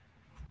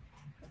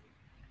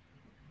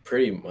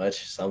 Pretty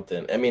much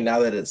something. I mean, now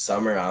that it's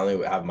summer, I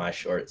only have my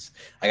shorts.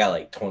 I got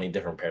like 20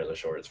 different pairs of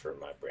shorts for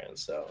my brand.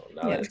 So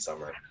now that it's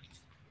summer,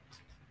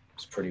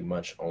 it's pretty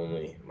much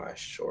only my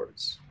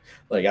shorts.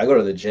 Like I go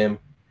to the gym,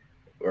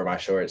 wear my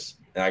shorts,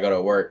 and I go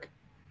to work,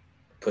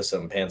 put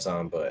some pants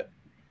on, but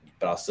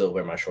I'll still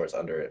wear my shorts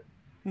under it.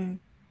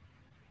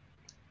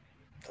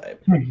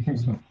 Type.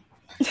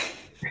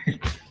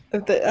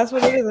 That's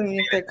what it is. I mean,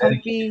 if they're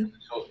comfy, you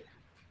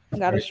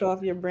gotta show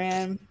off your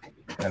brand.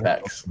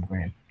 Facts.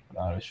 Do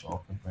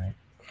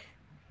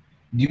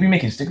you be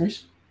making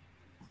stickers?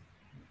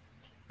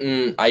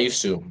 I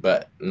used to,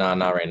 but not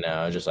right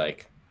now. Just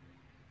like,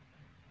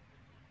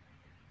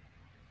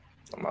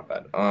 oh, my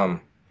bad.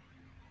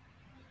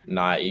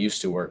 I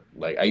used to work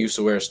like I used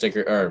to wear a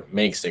sticker or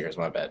make stickers.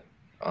 My bad.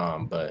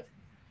 But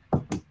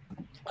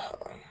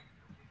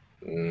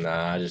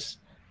Nah, I just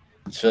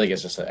feel like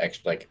it's just an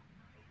extra. Like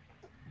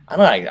I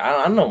don't know.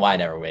 I don't know why I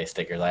never made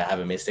stickers. Like, I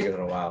haven't made stickers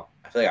in a while.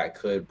 I feel like I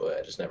could, but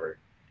I just never.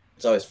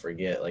 It's always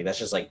forget. Like that's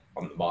just like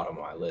on the bottom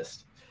of my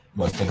list.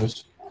 What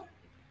stickers?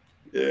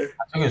 Yeah.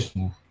 Stickers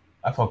move.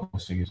 I fuck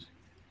with stickers.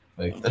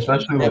 Like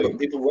especially Yeah, like but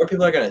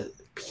people are gonna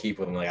keep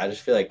them. Like I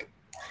just feel like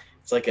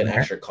it's like an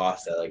extra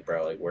cost that like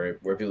bro, like where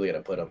people are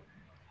gonna put them.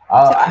 So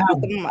I I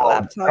put them on my I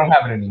laptop. don't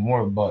have it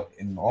anymore, but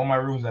in all my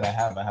rooms that I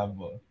have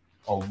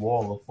a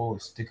wall of full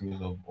of stickers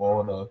of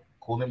all the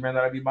clothing brand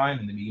that I be buying,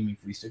 and they be giving me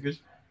free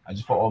stickers. I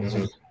just put all the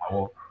stickers on my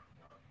wall.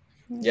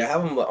 Yeah, I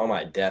have them on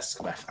my desk.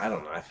 But I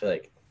don't know. I feel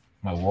like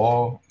My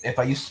wall. If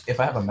I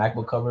have a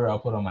MacBook cover, I'll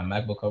put on my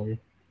MacBook cover.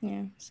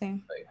 Yeah,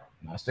 same. Like,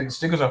 nah,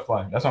 stickers are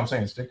fly. That's what I'm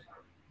saying. If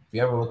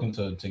you ever looking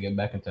to get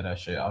back into that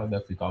shit, I'll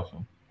definitely call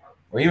some.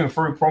 Or even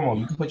free promo,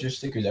 you can put your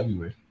stickers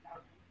everywhere.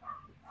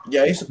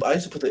 yeah, I used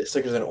to put the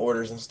stickers in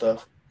orders and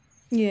stuff.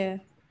 Yeah.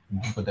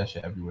 You can put that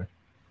shit everywhere.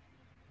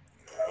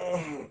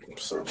 I'm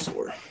so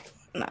sore.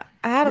 Nah,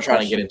 I had I'm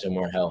trying to get into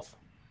more health.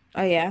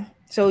 Oh yeah.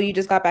 So you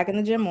just got back in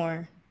the gym,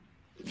 or?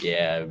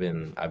 Yeah,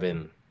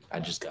 I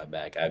just got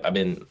back.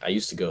 I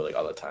used to go like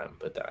all the time,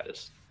 but then I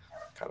just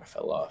kind of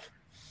fell off.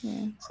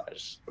 Yeah. So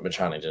I've been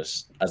trying to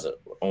just as a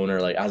owner,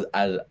 like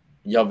as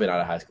y'all been out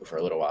of high school for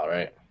a little while,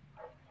 right?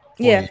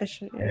 Yeah, for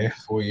sure. Yeah,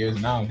 4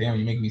 years now. Damn,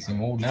 you make me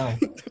seem old now.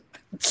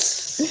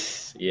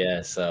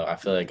 Yeah, so I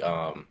feel like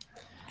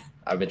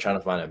I've been trying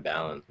to find a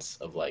balance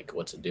of like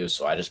what to do.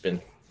 So I just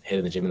been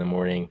hitting the gym in the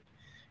morning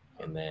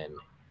and then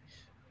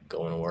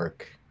going to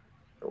work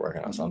or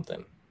working on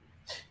something.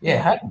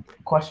 Yeah,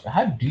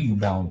 how do you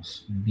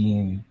balance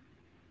being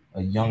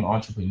a young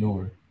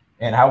entrepreneur?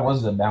 And how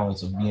was the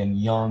balance of being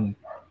young,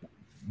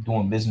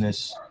 doing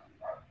business?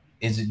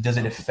 Does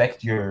it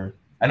affect your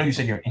I know you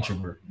said you're an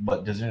introvert,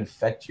 but does it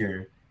affect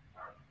your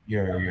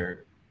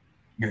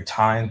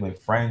time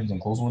with friends and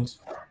close ones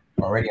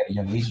already at a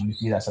young age? Do you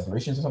see that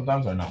separation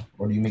sometimes or no?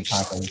 Or do you make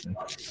time for everything?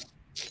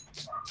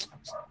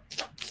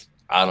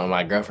 I don't know.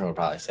 My girlfriend would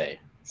probably say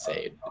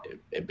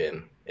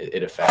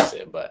it affects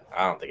it, but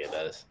I don't think it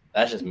does.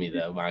 That's just me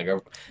though. My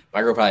girl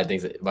probably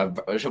thinks it.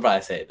 She'll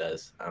probably say it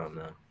does. I don't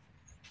know,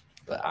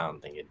 but I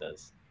don't think it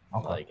does.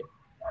 Okay.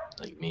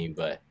 Like me,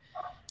 but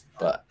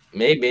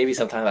maybe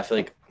sometimes I feel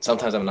like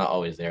sometimes I'm not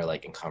always there,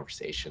 like in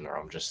conversation, or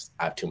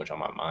I have too much on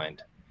my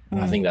mind.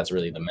 I think that's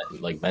really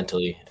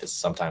mentally is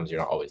sometimes you're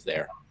not always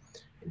there,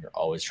 and you're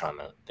always trying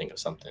to think of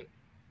something.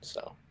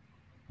 So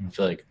I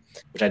feel like,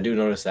 which I do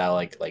notice that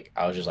like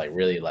I was just like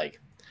really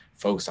like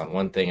focused on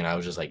one thing, and I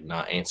was just like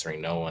not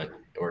answering no one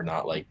or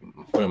not like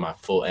putting my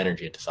full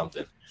energy into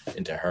something,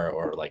 into her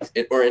or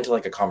into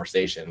like a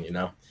conversation, you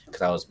know,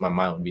 because my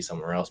mind would be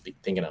somewhere else,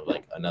 thinking of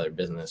like another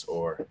business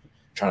or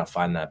trying to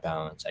find that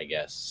balance, I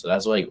guess. So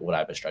that's like what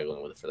I've been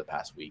struggling with for the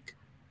past week.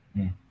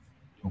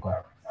 Okay.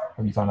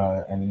 Have you found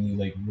out any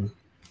like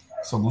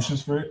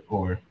solutions for it,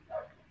 or?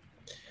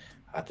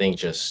 I think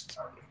just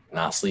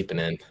not sleeping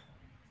in.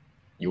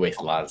 You waste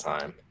a lot of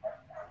time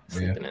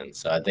sleeping in.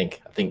 So I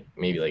think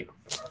maybe like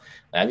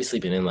I'd be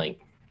sleeping in like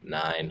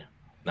 9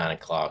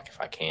 o'clock if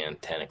I can,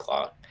 10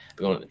 o'clock.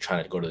 I'm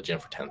trying to go to the gym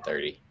for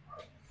 10:30.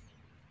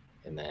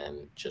 And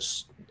then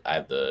just I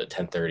have the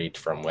 10:30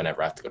 from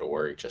whenever I have to go to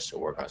work just to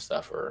work on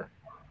stuff or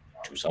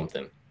do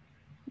something.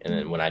 And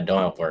then when I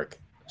don't have work,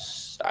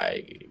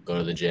 I go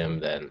to the gym.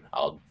 Then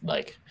I'll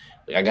like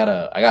I got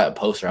a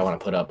poster I want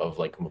to put up of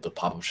like the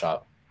pop-up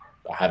shop.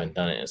 I haven't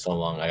done it in so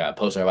long. I got a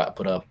poster I want to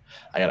put up.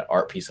 I got an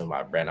art piece of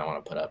my brand I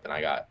want to put up, and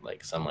I got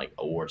like some like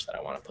awards that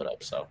I want to put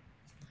up. So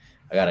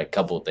I got a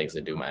couple of things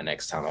to do my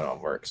next time I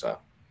don't work. So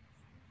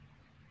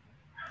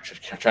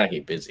I'm trying to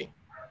keep busy.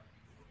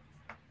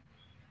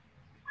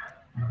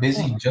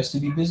 Busy just to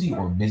be busy,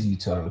 or busy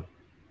to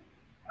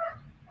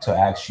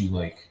actually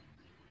like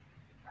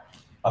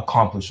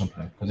accomplish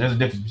something? Because there's a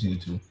difference between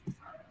the two.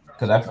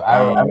 Because I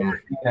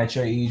remember at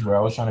your age where I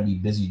was trying to be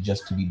busy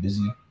just to be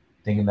busy,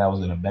 thinking that was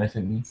going to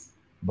benefit me,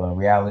 but in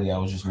reality, I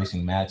was just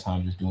wasting mad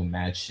time just doing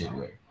mad shit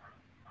where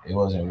it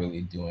wasn't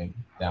really doing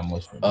that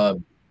much for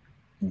me.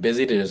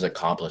 Busy to just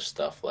accomplish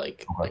stuff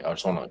like I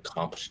just want to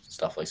accomplish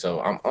stuff like so.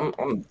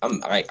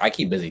 I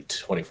keep busy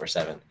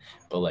 24/7,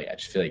 but like I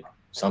just feel like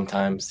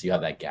sometimes you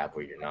have that gap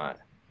where you're not,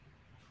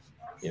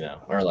 you know,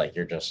 or like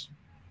you're just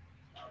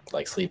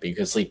like sleeping. You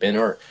could sleep in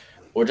or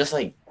just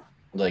like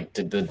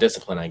the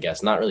discipline, I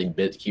guess. Not really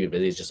keep it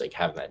busy. It's just like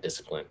having that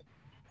discipline.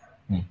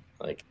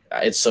 Like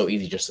it's so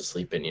easy just to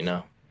sleep in, you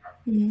know.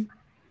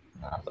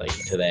 Like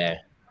today,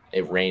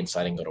 it rained,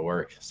 so I didn't go to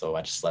work. So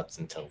I just slept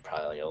until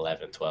probably like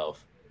 11,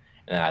 12.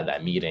 And then I had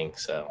that meeting,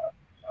 so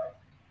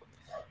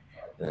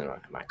then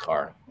my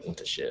car went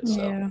to shit.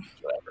 So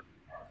whatever.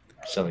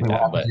 Something like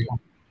that. But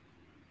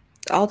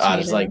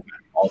alternator. just like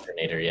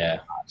alternator, yeah.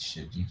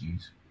 Shit,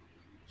 GG's.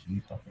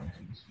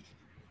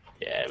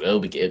 Yeah, but it'll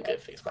get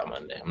fixed by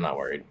Monday. I'm not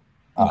worried.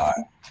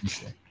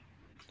 Sure.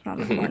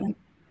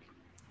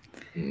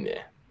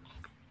 Yeah.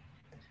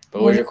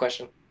 But what was your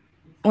question?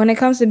 When it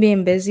comes to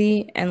being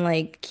busy and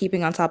like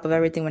keeping on top of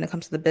everything when it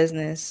comes to the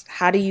business,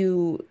 how did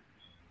you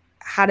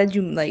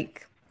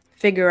like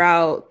figure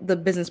out the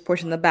business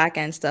portion, the back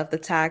end stuff, the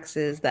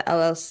taxes, the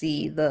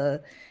LLC,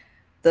 the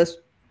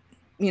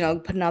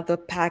putting out the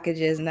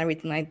packages and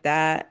everything like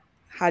that?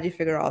 How do you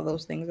figure all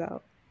those things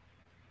out?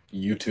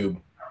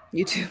 YouTube.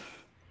 YouTube.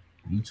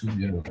 YouTube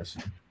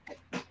University.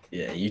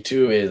 Yeah,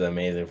 YouTube is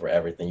amazing for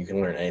everything. You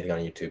can learn anything on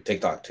YouTube.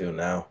 TikTok too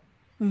now.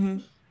 Mm-hmm.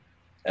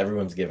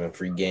 Everyone's giving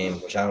free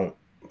game, which I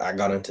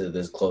got into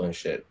this clothing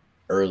shit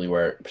early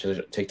where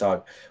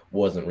TikTok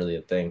wasn't really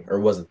a thing, or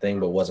was a thing,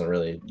 but wasn't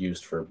really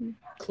used for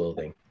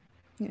clothing.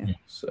 Yeah.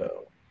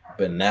 So,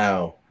 but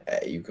now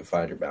you can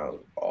find your balance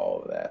with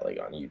all of that, like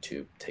on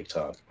YouTube,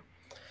 TikTok,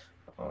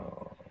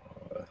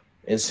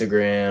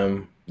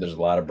 Instagram. There's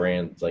a lot of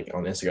brands like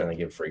on Instagram that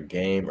give free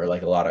game, or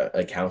like a lot of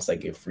accounts that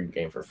give free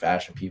game for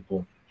fashion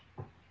people.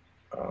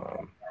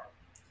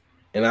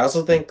 And I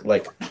also think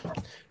like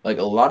a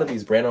lot of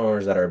these brand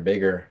owners that are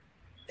bigger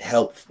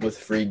help with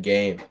free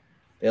game.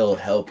 They'll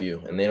help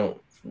you, and they don't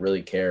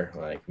really care.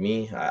 Like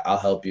me, I'll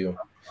help you,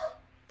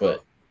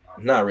 but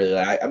not really.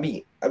 Like, I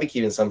be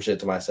keeping some shit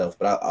to myself,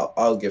 but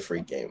I'll give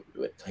free game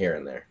with here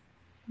and there,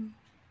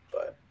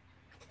 but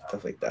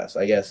stuff like that. So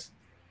I guess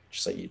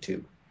just like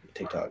YouTube,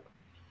 TikTok,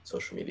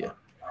 social media.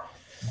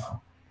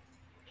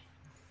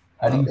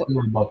 How do you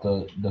feel about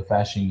the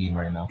fashion game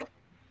right now,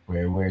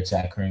 where it's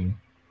at currently?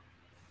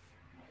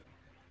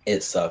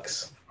 It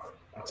sucks.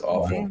 It's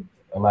awful.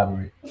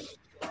 Elaborate.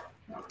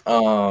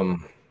 I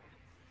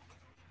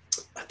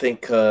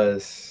think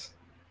because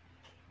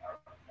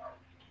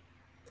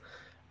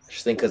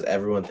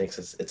everyone thinks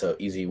it's an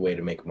easy way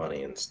to make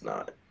money, and it's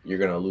not. You're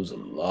gonna lose a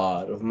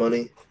lot of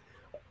money.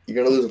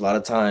 You're gonna lose a lot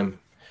of time.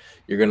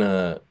 You're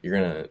gonna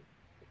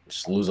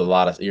just lose a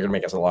lot of. You're gonna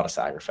make us a lot of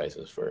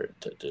sacrifices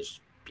to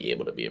just be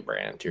able to be a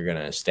brand. You're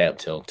gonna stay up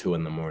till 2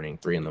 a.m,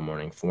 3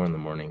 a.m, 4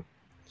 a.m,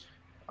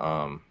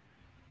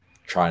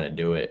 trying to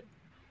do it,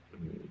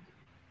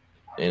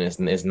 and it's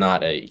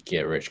not a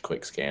get rich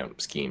quick scheme.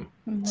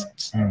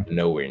 It's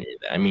nowhere near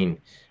that. I mean,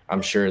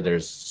 I'm sure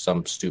there's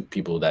some stupid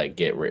people that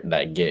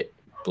get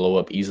blow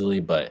up easily,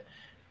 but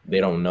they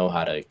don't know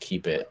how to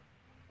keep it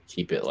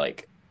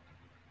like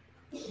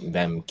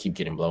them keep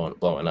getting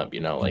blowing up.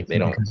 Like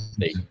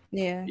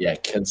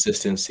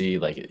consistency.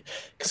 Like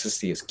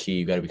consistency is key.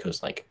 You got to,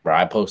 because like, bro,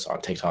 I post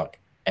on TikTok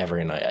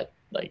every night at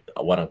like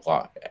 1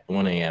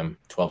 a.m,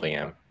 12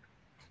 a.m.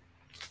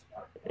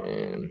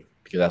 And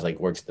because that's like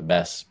works the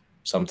best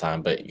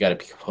sometimes, but you got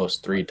to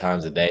post 3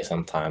 times a day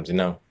sometimes,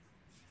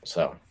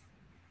 so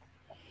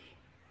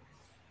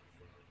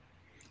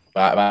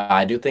but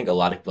I do think a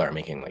lot of people are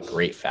making like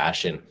great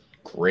fashion,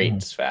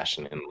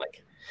 and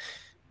like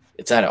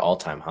it's at an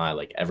all-time high.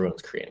 Like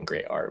everyone's creating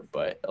great art,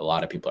 but a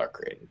lot of people are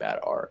creating bad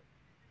art,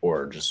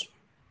 or just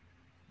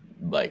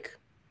like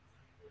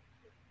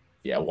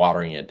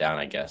watering it down,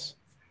 I guess.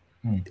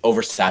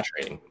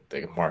 Oversaturating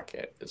the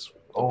market is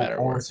a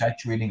better word.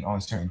 Oversaturating on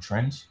certain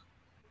trends,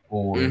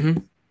 or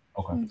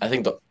okay. I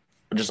think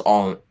just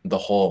on the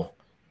whole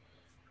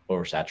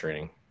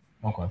oversaturating.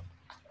 Okay.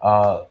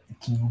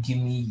 Can you give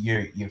me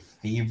your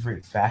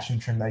favorite fashion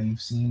trend that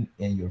you've seen,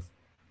 and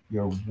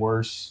your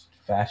worst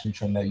fashion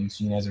trend that you've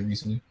seen as of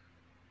recently?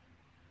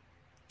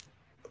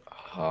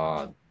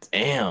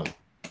 Damn.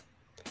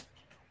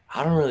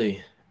 I don't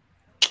really.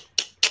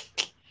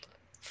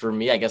 For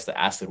me, I guess the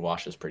acid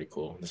wash is pretty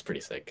cool. It's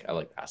pretty sick. I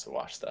like the acid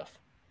wash stuff.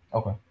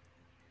 Okay.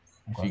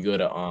 If you go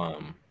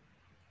to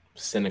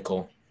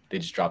Cynical, they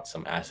just dropped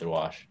some acid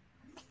wash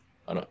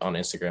on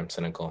Instagram.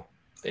 Cynical,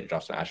 they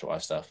dropped some acid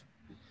wash stuff.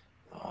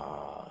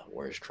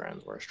 Where's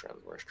trends?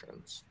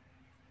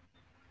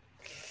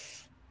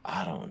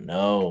 I don't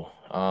know.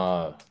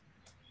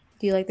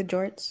 Do you like the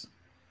jorts?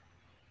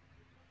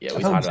 Yeah,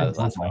 we talked about this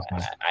last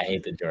night. I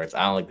hate the jorts.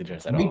 I don't like the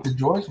jorts at all. You hate the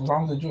jorts? What's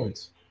wrong with the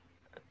jorts?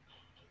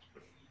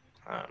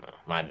 I don't know.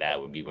 My dad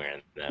would be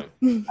wearing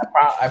them.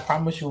 I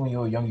promise you, when you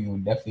were young, you were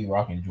definitely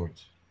rocking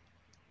jorts.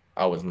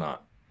 I was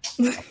not.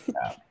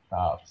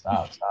 Stop.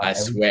 I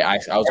swear, I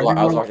was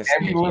rocking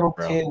skinny every little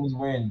jeans, bro. kid was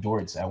wearing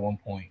jorts at one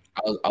point.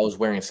 I was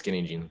wearing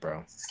skinny jeans,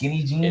 bro.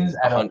 Skinny jeans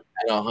at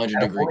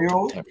 100-degree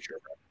temperature,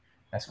 bro.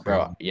 That's crazy.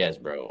 Bro. Yes,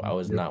 bro. I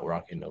was not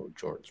rocking no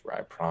jorts, bro.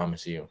 I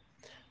promise you.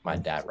 My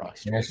dad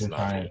rocks jorts.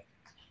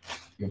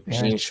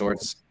 Jean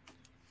shorts.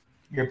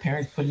 Your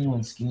parents putting you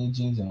in skinny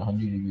jeans in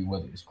 100-degree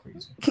weather is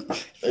crazy.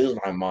 It was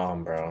my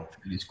mom, bro.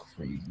 It is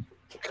crazy.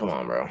 Come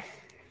on, bro.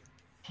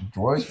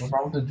 Jorts? What's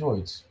wrong with the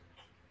jorts?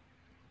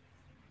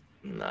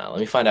 Nah, let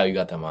me find out you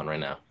got them on right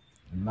now.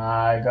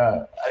 Nah, I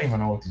don't even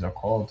know what these are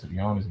called, to be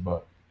honest,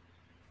 but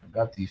I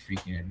got these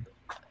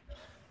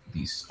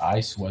eye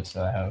sweats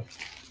that I have.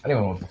 I don't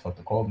even know what the fuck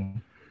they're called.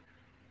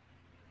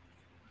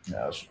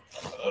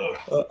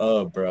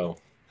 Bro.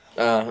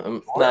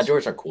 Nah,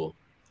 jorts are cool.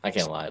 I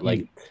can't lie.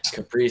 Like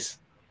Caprice.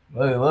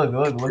 Look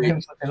at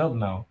him switching up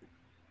now.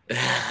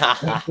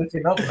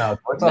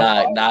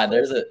 Nah.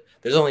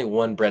 There's only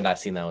one brand I've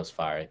seen that was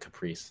fire.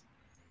 Caprice.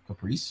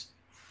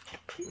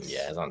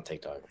 Yeah, it's on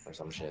TikTok or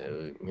some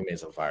shit. He made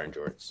some fire in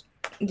jorts.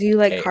 Do you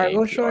like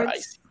cargo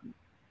shorts?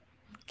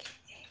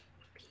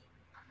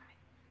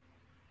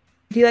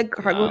 Do you like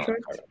cargo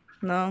shorts?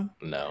 No.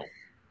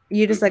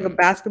 You're just like a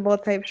basketball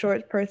type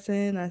shorts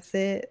person. That's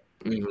it.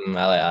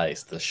 I like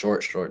the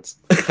short shorts.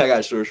 I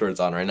got short shorts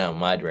on right now.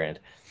 My brand.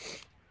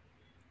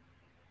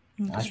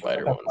 The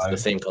spider ones, the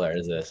same color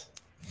as this.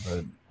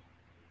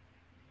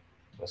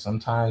 But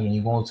sometimes when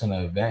you go to an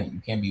event, you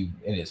can't be.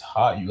 It is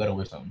hot. You gotta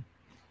wear some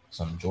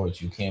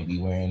shorts. You can't be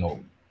wearing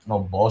no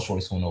ball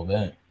shorts to an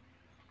event.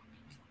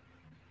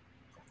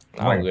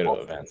 I'm good at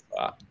events.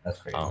 That's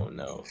crazy. I don't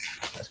know.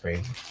 That's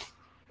crazy.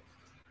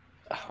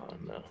 I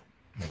don't know.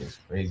 That is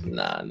crazy.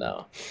 Nah,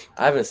 no.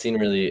 I haven't seen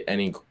really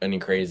any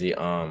crazy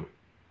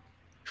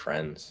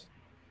trends.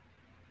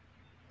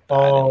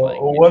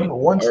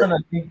 One trend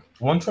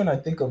I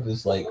think of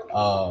is like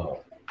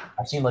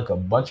I've seen like a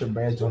bunch of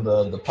brands doing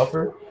the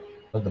puffer,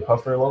 like the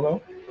puffer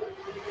logo.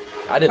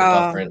 I did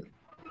puff print.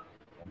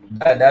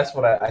 That's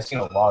what I seen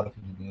a lot of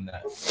people doing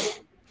that.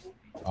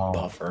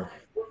 Buffer.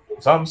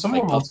 Some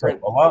like of them tough.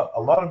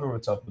 A lot of them were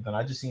tough, but then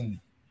I just seen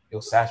it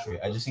was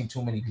saturated. I just seen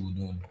too many people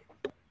doing it.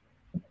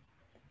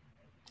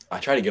 I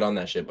tried to get on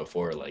that shit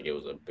before, like it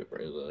was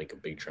like a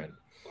big trend.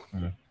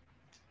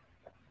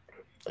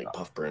 Like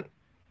puff print.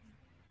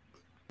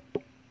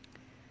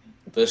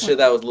 The shit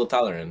that was Lil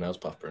Tyler in, that was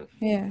puff print.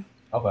 Yeah.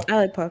 Okay. I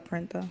like puff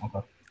print though.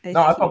 Okay.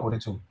 No, I fuck with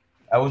it too.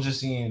 I was just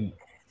seeing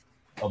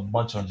a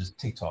bunch on just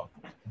TikTok,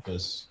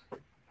 just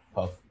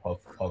puff, and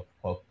I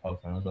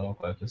was like,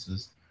 okay, this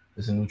is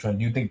a new trend.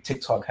 Do you think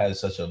TikTok has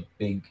such a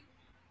big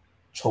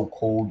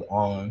chokehold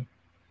on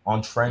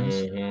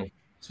trends,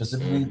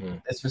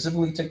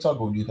 specifically TikTok,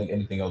 or do you think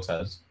anything else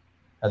has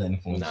an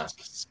influence? Nah,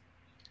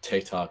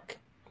 TikTok,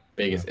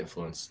 biggest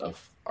influence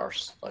of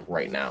ours, like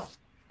right now.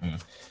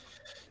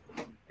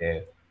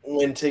 Yeah.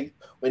 When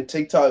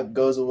TikTok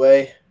goes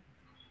away,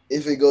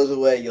 if it goes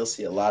away, you'll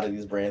see a lot of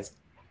these brands.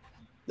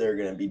 They're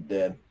gonna be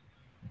dead.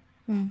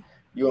 You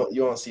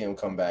won't see them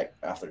come back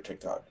after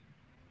TikTok.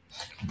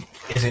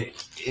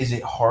 Is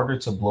it harder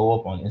to blow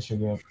up on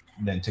Instagram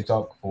than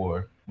TikTok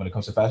for when it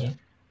comes to fashion?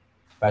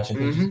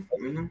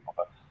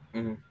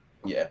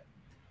 Yeah,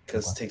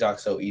 because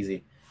TikTok's so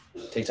easy.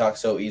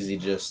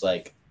 Just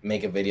like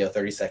make a video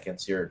 30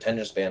 seconds. Your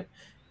attention span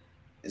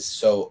is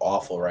so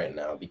awful right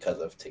now because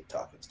of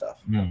TikTok and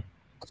stuff.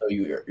 So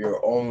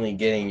you're only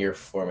getting your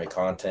form of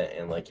content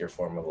and like your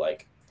form of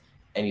like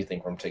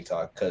anything from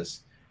TikTok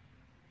because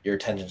your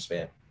attention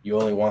span. You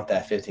only want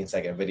that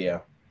 15-second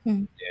video.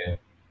 Yeah.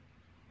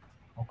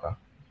 Okay.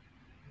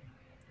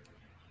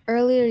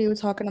 Earlier you were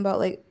talking about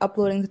like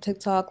uploading to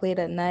TikTok late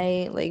at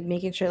night, like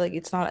making sure like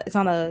it's not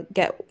a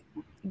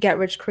get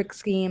rich quick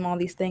scheme, all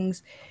these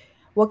things.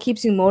 What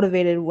keeps you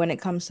motivated when it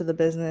comes to the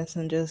business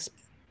and just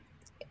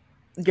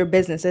your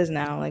business is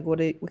now? Like what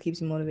keeps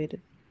you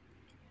motivated?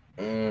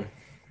 I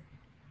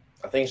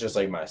think it's just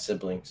like my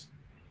siblings.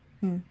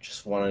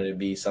 Just wanted to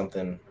be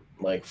something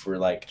like for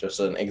like just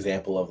an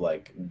example of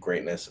like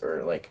greatness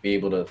or like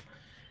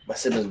my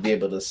siblings be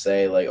able to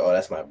say like, oh,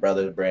 that's my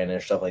brother's brand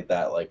and stuff like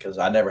that. Like, cause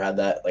I never had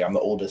that. Like I'm the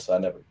oldest, so I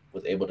never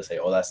was able to say,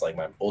 oh, that's like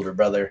my older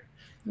brother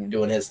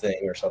doing his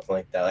thing or something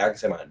like that. Like I can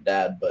say my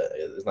dad, but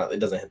it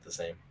doesn't hit the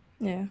same.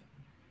 Yeah.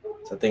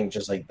 So I think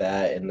just like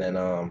that. And then,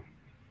 I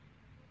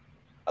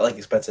like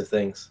expensive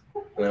things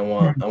and I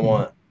want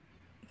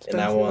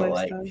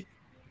like,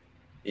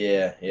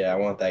 yeah, I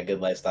want that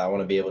good lifestyle. I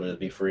want to be able to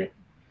be free.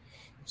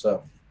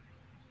 So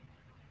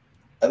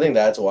I think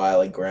that's why I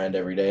like grind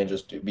every day and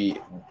just to be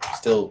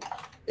still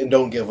and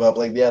don't give up.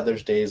 Like, yeah,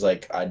 there's days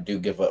like I do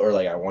give up or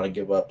like I want to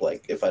give up.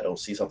 Like if I don't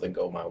see something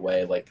go my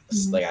way, like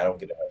like I don't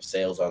get enough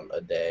sales on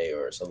a day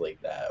or something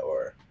like that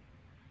or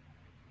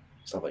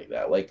stuff like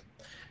that. Like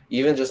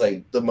even just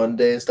like the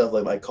mundane stuff,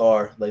 like my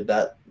car, like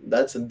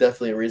that's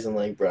definitely a reason.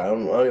 Like, bro, I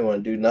don't even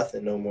want to do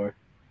nothing no more.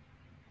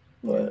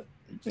 But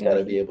you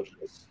gotta be able to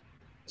just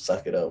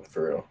suck it up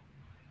for real.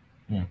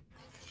 And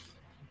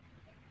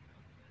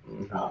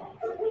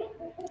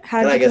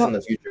I guess in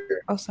the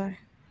future. Oh, sorry.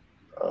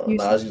 I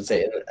was gonna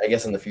say, I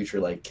guess in the future,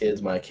 like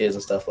my kids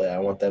and stuff, like I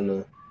want them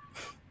to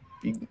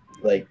be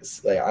like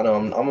I know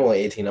I'm only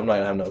 18. I'm not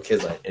gonna have no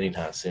kids like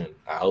anytime soon.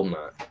 I hope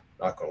not.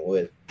 Knock on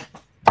wood.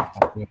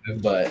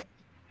 But,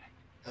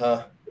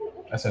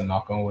 I said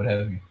knock on wood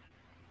heavy.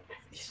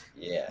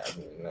 Yeah, I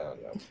mean, no.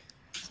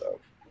 So,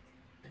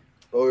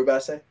 what were you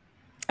about to say?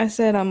 I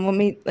said,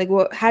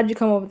 how'd you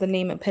come up with the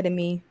name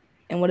Epitome,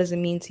 and what does it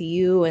mean to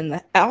you,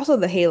 and also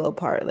the Halo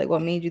part? Like,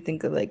 what made you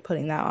think of like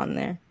putting that on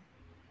there?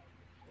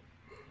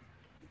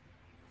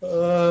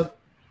 I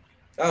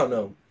don't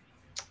know.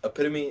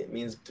 Epitome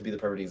means to be the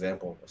perfect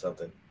example of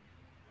something,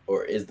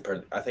 or is the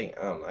perfect. I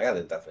don't know. I got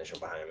the definition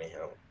behind me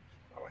on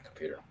my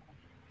computer.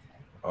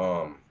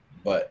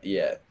 But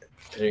yeah,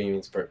 epitome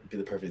means be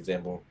the perfect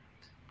example.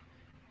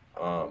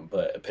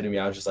 But epitome,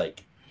 I was just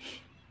like,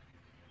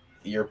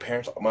 my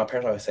parents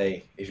always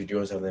say, if you're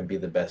doing something, be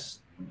the best,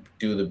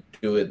 do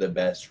it the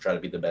best, try to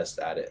be the best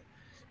at it.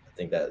 I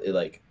think that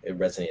it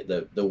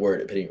resonated, the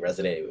word epitome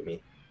resonated with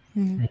me. I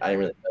didn't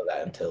really know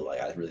that until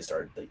like I really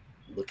started like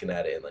looking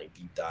at it and like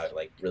deep dive,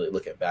 like really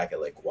looking back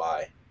at like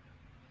why.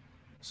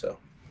 So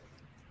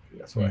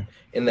that's why.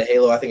 In the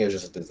Halo, I think it was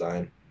just a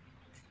design.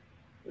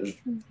 It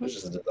was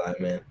just a design,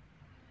 man.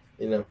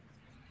 you know,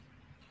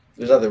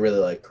 there's nothing really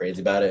like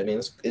crazy about it. I mean,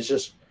 it's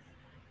just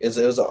it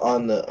was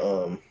on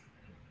the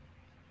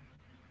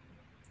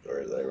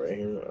where is that right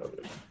here?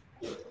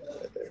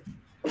 Right there.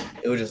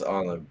 It was just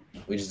on the.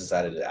 We just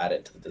decided to add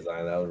it to the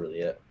design. That was really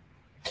it.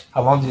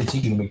 How long did it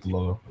take you to make the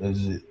logo?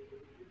 Is it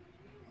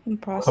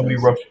process? how many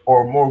rough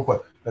or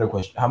more? Better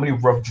question. How many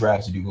rough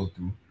drafts did you go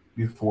through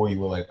before you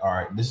were like, all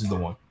right, this is the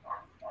one?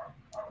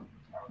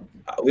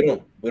 We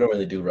don't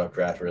really do rough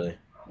draft really.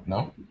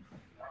 No.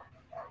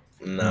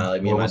 Nah,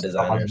 like me and my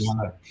designers.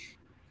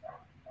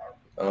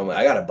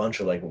 I got a bunch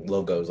of like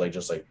logos, like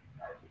just like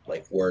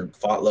word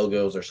font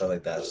logos or stuff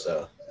like that.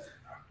 So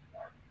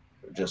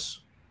just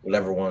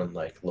whatever one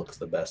like looks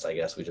the best, I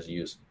guess we just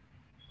use.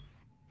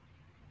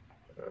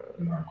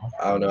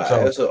 I don't know.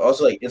 So, I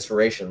also like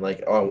inspiration.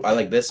 Like, oh, I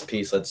like this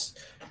piece. Let's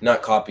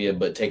not copy it,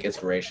 but take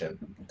inspiration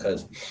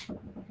because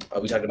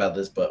we talked about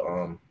this. But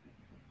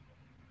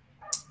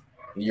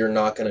you're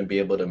not gonna be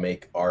able to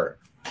make art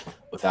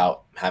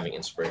without having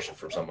inspiration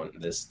from someone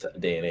this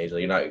day and age.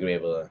 Like, you're not gonna be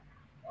able to.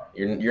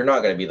 You're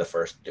not gonna be the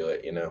first to do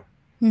it. You know.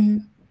 Mm-hmm.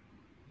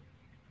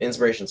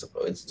 Inspiration.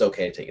 It's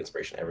okay to take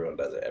inspiration. Everyone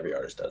does it. Every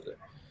artist does it.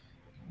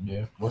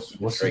 Yeah. What's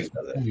Drake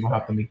does it? You don't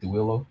have to make the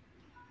wheel.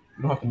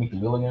 You don't have to make the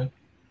wheel again.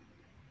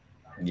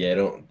 Yeah,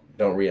 don't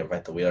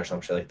reinvent the wheel or some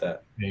shit like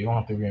that. Yeah, you don't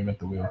have to reinvent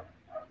the wheel.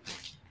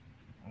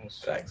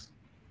 Facts.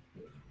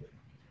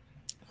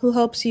 Who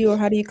helps you, or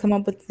how do you come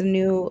up with the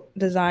new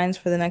designs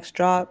for the next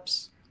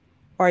drops?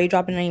 Or are you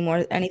dropping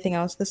anything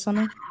else this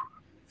summer?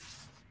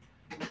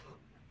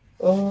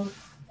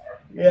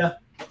 Yeah,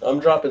 I'm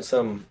dropping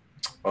some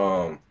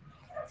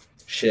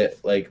shit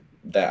like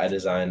that I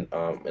designed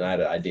and I had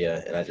an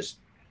idea and I just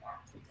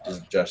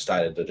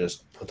decided to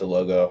just put the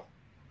logo,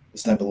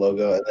 this type of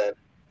logo, and then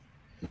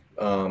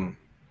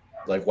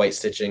like white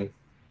stitching.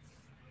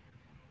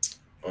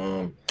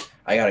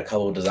 I got a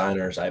couple of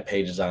designers. I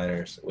pay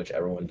designers, which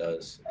everyone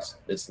does.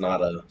 It's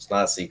not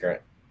a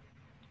secret.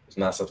 It's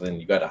not something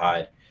you got to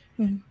hide.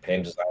 Mm-hmm.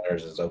 Paying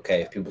designers is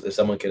okay. If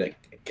someone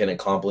can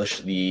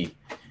accomplish the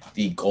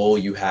goal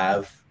you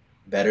have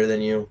better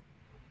than you,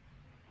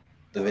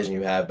 the vision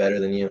you have better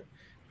than you,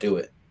 do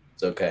it.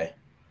 It's okay.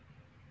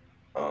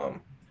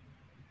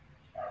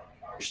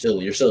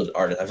 You're still an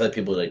artist. I feel like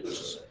people like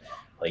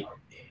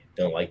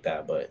don't like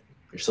that, but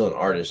you're still an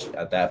artist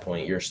at that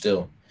point.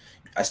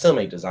 I still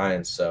make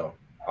designs, so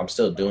I'm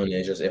still doing it.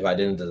 It's just if I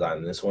didn't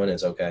design this one,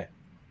 it's okay.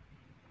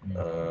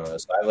 So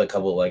I have a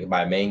couple, like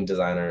my main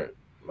designer,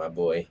 my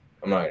boy.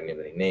 I'm not gonna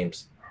name any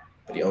names,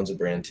 but he owns a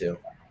brand too.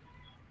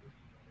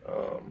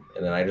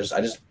 And then I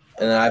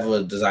have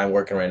a design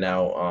working right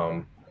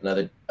now.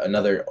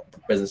 Another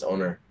business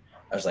owner.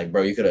 I was like,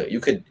 bro, you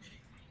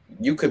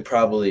could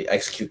probably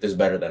execute this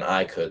better than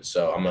I could.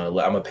 So I'm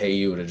gonna pay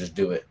you to just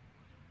do it.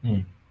 Hmm.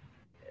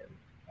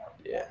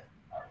 Yeah.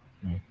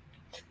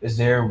 Is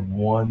there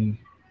one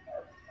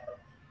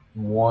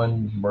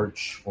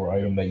merch or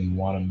item that you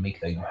want to make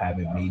that you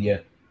haven't made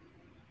yet?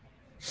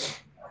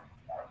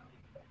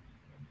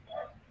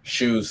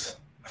 Shoes.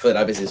 I feel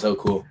like that'd be so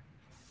cool.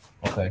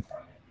 Okay.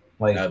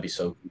 Like that'd be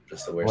so cool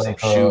just to wear some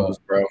shoes,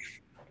 bro.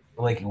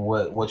 Like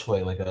which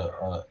way? Like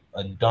a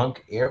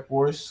Dunk Air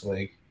Force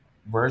like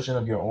version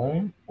of your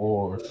own,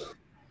 or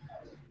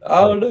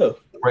I don't know.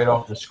 Right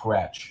off the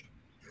scratch.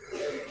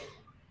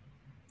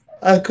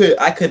 I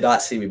could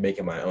not see me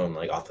making my own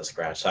like off the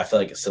scratch. So I feel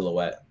like a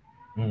silhouette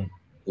would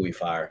be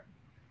fire.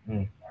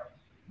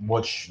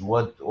 What's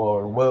your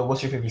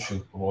favorite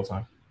shoe of all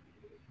time?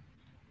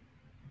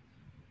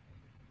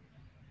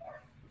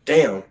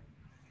 Damn.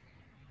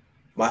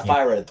 My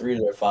Fire Red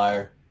 3s are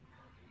fire.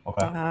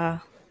 Okay.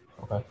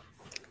 Okay.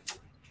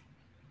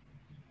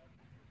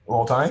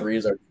 All time?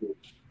 3s are cool.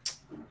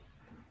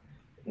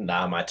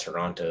 Nah, my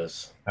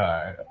Torontos.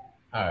 All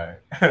right.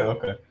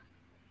 Okay.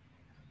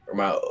 Or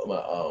my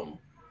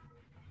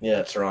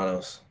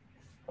Torontos.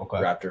 Okay.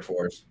 Raptor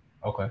 4s.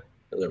 Okay.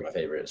 Those are my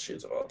favorite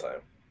shoes of all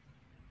time.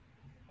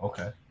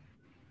 Okay.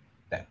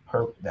 That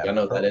purple. Y'all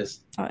know what that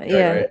is?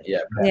 Yeah. Right? Yeah.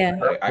 Yeah.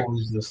 Purple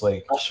is just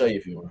like. I'll show you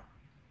if you want.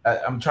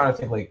 I'm trying to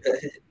think like.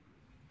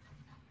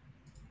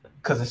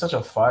 Because it's such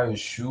a fire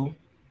shoe,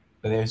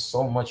 but there's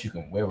so much you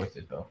can wear with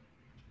it though.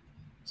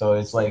 So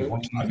it's like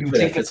when you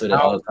take it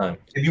out all the time.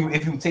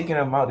 If you taking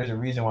them out, there's a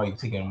reason why you're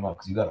taking them out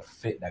because you got a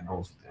fit that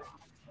goes with it.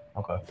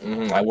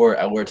 Okay. I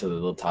wore to the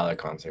Lil Tyler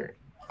concert.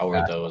 I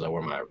wore those. I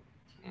wore my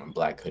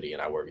black hoodie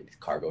and I wore these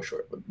cargo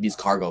shorts. But these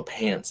cargo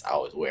pants I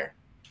always wear.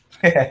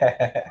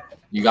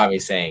 You got me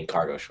saying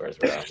cargo shorts,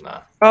 bro.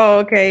 Nah. Oh,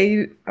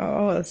 okay.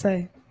 Let's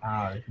say.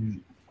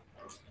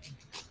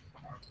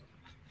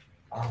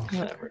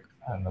 Whatever.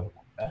 I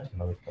have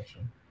another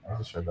question. I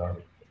just forgot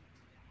it.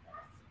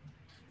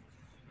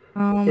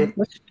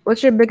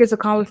 What's your biggest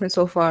accomplishment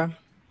so far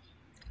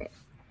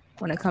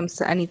when it comes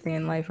to anything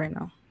in life right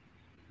now?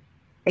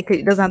 It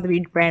doesn't have to be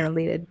brand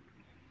related.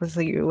 What's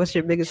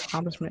your biggest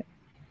accomplishment?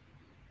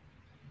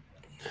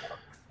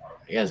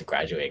 You guys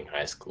graduating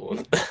high school.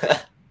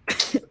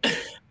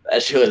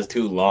 That shit was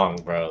too long,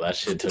 bro. That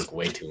shit took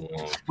way too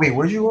long. Wait,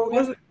 where'd you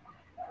go?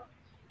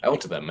 I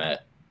went to the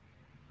Met.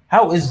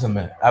 How is the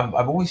Met? I've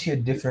always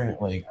heard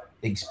different like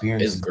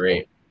experiences. It's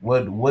great.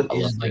 What I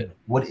is loved like it.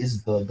 what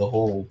is the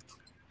whole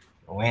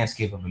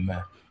landscape of the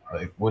Met?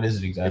 Like what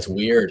is it exactly? It's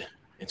weird.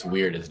 It's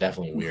weird. It's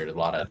definitely weird. A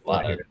lot of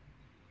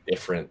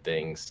different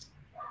things.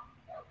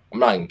 I'm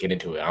not gonna get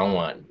into it. I don't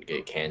want to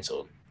get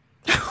canceled.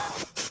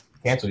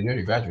 Cancel? You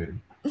already graduated.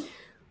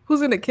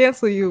 Who's gonna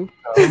cancel you?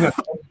 Who's gonna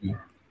cancel you?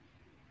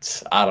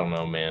 I don't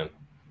know, man.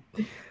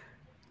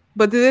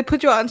 But did they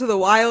put you out into the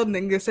wild and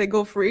then just say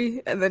go free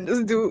and then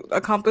just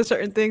accomplish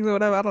certain things or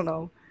whatever? I don't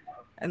know.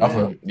 And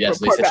then Yes,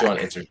 they report set you on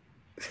back. intern.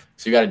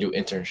 So you got to do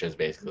internships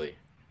basically.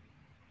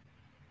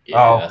 Yeah,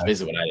 Oh, that's okay.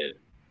 basically what I did.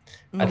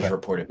 I just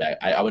reported back.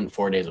 I went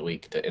 4 days a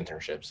week to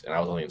internships, and I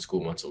was only in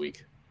school once a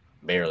week.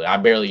 Barely. I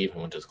barely even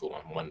went to school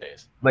on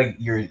Mondays. Like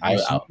your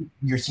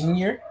senior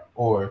year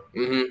or?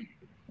 Mm-hmm.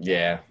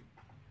 Yeah.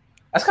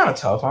 That's kind of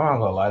tough. I'm not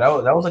gonna lie.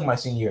 That was like my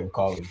senior year of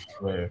college,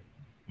 where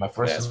my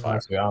first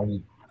semester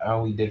I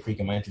only did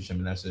freaking my internship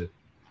and that's it.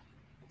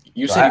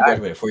 You said you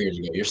graduated 4 years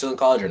ago. You're still in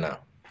college or no?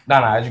 No,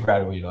 I just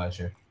graduated last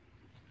year.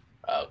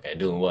 Okay,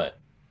 doing what?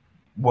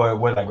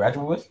 What did I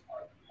graduate with?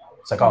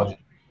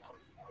 Psychology.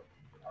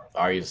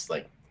 Are you just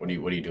like what are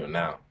you doing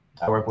now?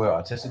 I work with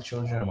autistic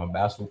children. I'm a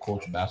basketball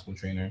coach, a basketball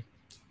trainer.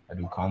 I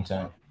do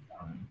content.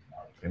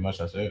 Pretty much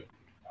that's it.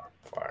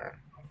 Fire.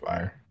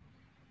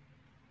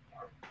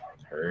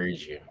 Heard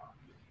you.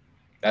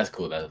 That's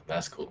cool.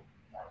 That's cool.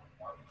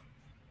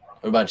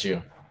 What about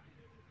you?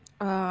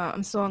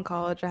 I'm still in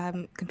college. I have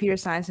computer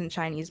science and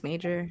Chinese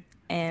major,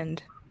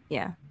 and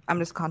yeah, I'm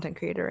just a content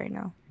creator right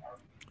now,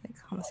 like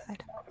on the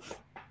side.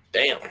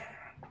 Damn.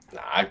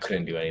 Nah, I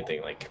couldn't do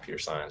anything like computer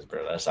science,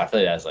 bro. I feel like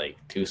that's like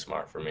too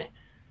smart for me.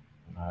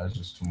 Nah, it's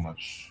just too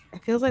much.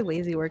 It feels like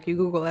lazy work. You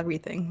Google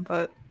everything,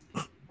 but.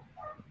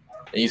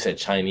 You said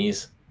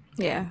Chinese.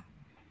 Yeah.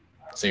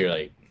 So you're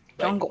like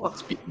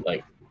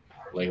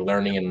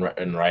learning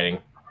and writing.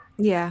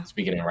 Yeah.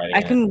 Speaking and writing.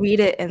 I can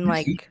read it in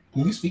like.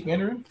 Can you speak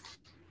Mandarin?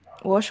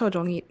 我说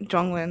中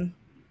文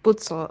不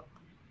错,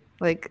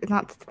 like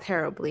not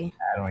terribly.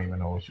 I don't even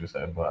know what you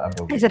said, but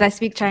I said I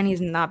speak Chinese,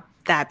 not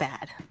that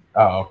bad.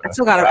 Oh, okay.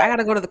 I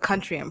gotta go to the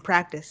country and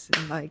practice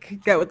and like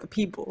get with the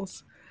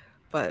peoples,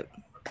 but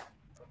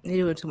they're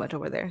doing too much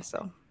over there.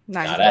 So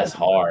that's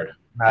hard.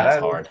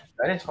 That's hard.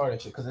 That is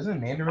hard because isn't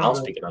Mandarin? I don't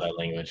speak another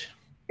language.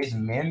 Is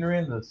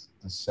Mandarin the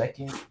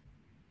second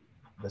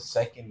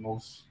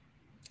most?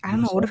 I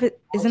don't know. What if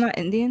isn't that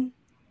Indian?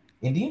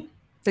 Indian?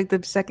 Like the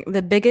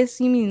biggest?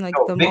 You mean like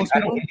the most? I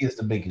know India is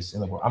the biggest in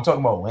the world. I'm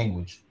talking about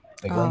language,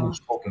 like language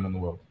spoken in the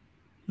world.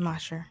 I'm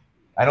not sure.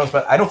 I know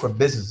for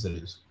business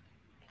it is.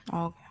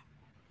 Oh, okay.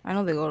 I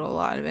know they go to a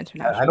lot of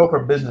international. I know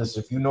for business,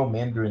 if you know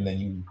Mandarin, then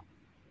you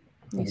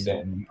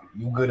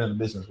good in the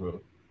business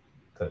world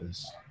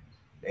because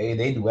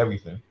they do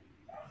everything.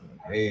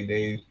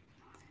 They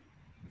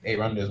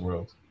run this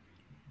world.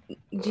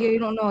 You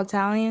don't know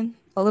Italian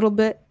a little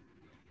bit?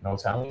 No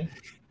Italian?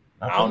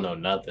 I don't know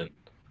nothing.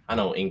 I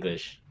know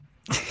English.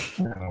 I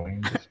know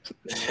English.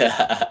 No,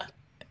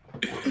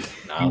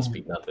 I don't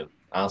speak nothing.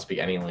 I don't speak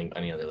any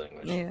other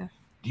language. Yeah.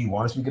 Do you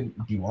want to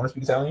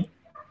speak Italian?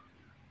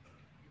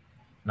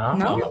 No.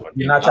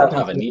 You're not trying to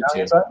have a need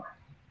to.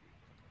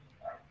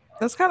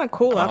 That's kind of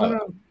cool. I don't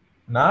know.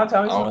 Nah,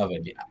 Italian. I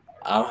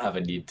don't have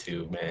a need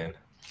to, man.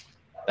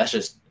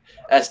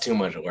 That's too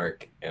much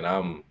work, and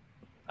I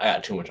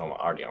got too much on my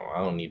already.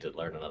 I don't need to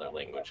learn another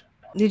language.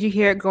 Did you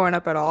hear it growing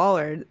up at all,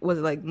 or was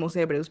it like most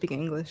everybody was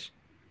speaking English?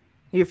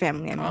 Your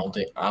family, I mean.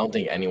 I don't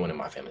think anyone in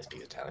my family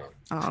speaks Italian.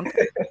 Oh,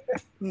 okay.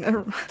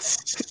 Never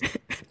mind.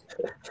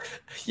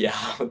 Yeah,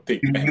 I don't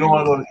think you don't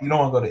want to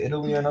go to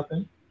Italy or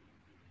nothing.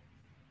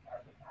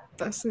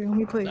 That's the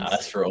only place. Nah,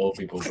 that's for old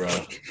people, bro.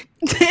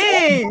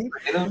 Dang.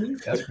 Italy?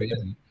 That's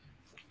crazy.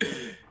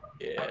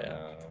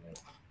 Yeah.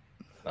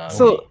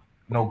 So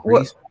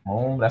Greece,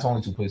 Rome. That's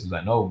only two places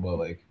I know, but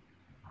like.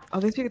 Oh,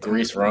 they speak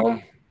Greece,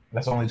 Rome.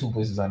 That's only two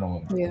places I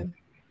know. Yeah.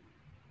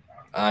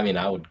 I mean,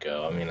 I would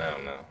go. I mean, I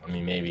don't know. I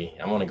mean, maybe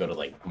I want to go to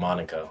like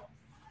Monaco.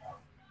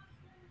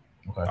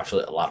 Okay. I feel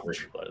like a lot of rich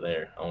people are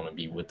there. I want to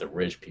be with the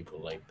rich people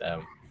like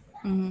them.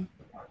 Mm-hmm.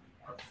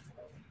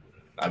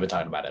 I've been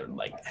talking about it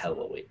like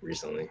hella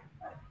recently.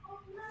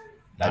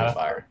 That'd be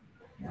fire.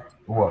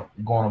 What?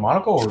 Going to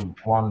Monaco or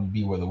want to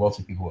be where the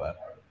wealthy people are at?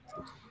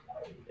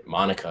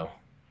 Monaco.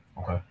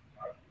 Okay.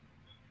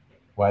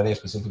 Why are they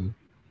specifically?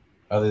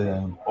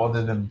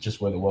 Other than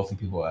just where the wealthy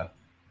people are at.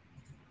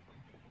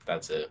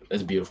 That's it.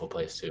 It's a beautiful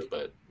place too,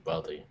 but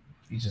wealthy.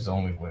 Each his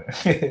own way.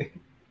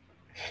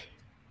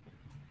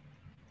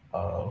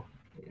 Yeah,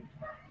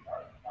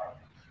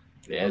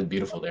 it's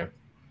beautiful there.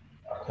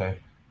 Okay.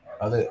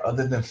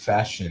 Other than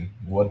fashion,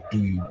 what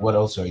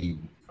else are you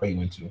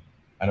into?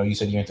 I know you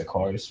said you're into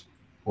cars.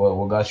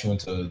 What got you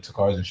into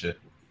cars and shit?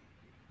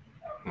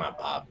 My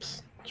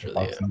pops. It's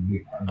really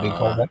big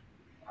car guy?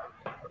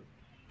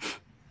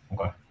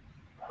 Okay.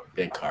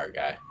 Big car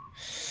guy.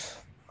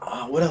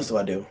 What else do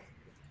I do?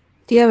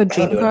 Do you have a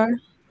dream car?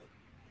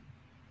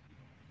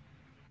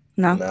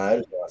 No.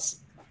 Nah,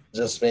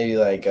 just maybe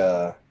like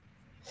I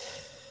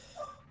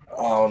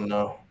don't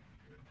know.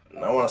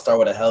 I want to start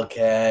with a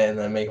Hellcat and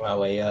then make my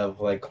way up.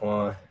 Like, come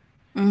on.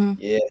 Mm-hmm.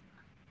 Yeah.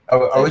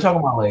 Are we talking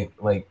about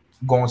like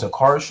going to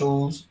car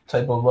shows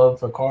type of love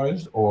for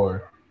cars,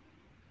 or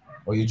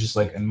you just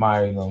like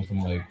admiring them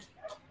from like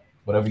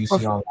whatever you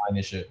see online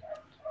and shit?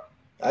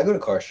 I go to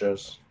car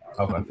shows.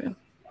 Okay.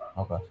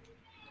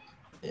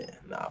 Yeah,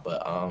 nah,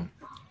 but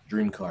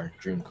dream car.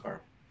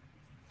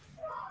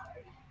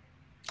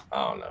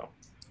 I don't know.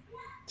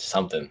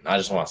 Something. I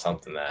just want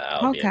something that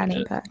I'll be able Hellcat to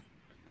ain't bad.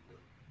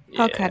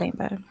 Yeah. Hellcat ain't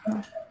bad.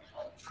 No.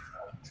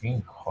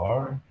 Dream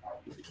car.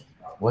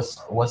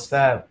 What's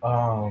that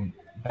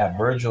that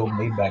Virgil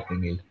Maybach they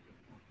made?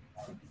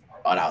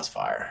 Oh, that was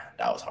fire.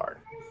 That was hard.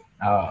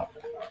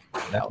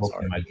 That's was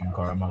mostly my dream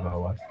car. I'm not gonna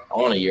lie. I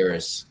want a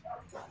Urus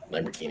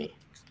Lamborghini.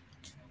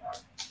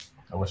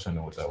 I wish I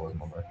knew what that was,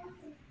 my bad.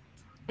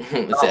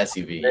 It's an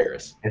SUV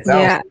Urus.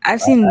 Yeah,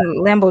 I've seen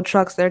Lambo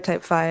trucks. They're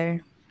type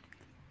fire.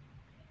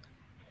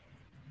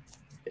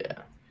 Yeah.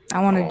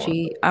 I want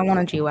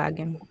a G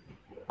wagon.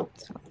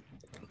 So,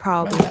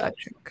 probably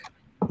electric.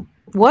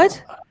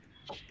 What?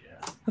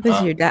 I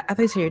thought your dad. I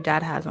thought your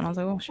dad has one. I was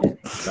like, oh shit.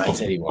 No, he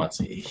said he wants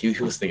it. He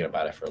was thinking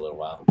about it for a little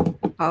while.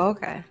 Oh,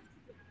 okay.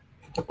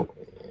 Yeah,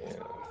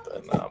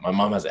 but my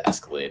mom has an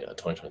Escalade, a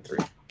 2023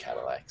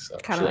 Cadillac, so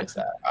she likes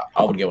that.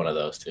 I would get one of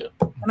those too.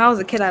 When I was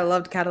a kid, I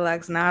loved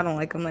Cadillacs. Now I don't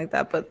like them like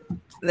that, but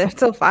they're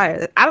still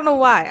fire. I don't know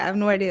why. I have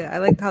no idea. I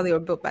liked how they were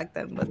built back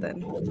then, but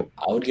then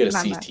I would get a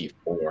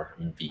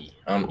CT4V.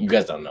 You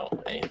guys don't know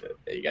anything.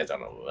 You guys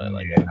don't know what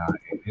like. Yeah, nah,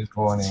 it's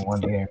going in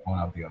one day and going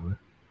out the other.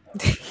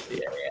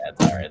 Yeah,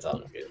 it's all right. It's all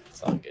good.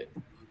 It's all good.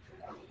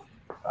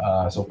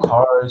 So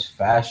cars,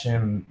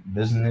 fashion,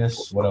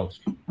 business. What else?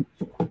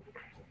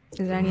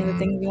 Is there any other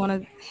things you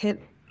want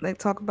to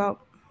talk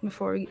about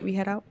before we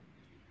head out?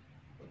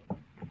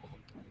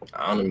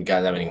 I don't know if you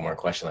guys have any more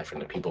questions from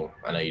the people.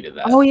 I know you did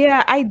that. Oh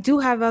yeah, I do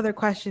have other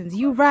questions.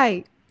 You're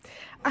right.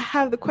 I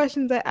have the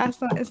questions I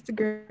asked on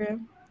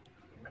Instagram.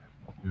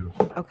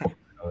 Beautiful. Okay.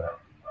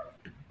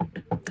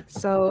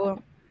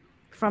 So,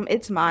 from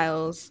It's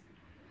Miles,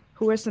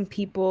 who are some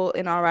people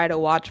in our ride to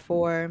watch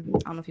for? I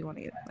don't know if you want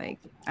to get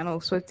I know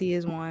Swifty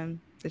is one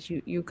that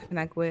you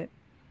connect with.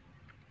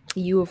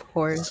 You, of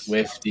course.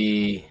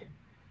 Swifty.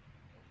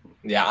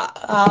 Yeah,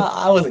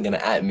 I wasn't gonna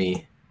add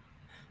me,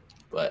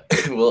 but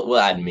we'll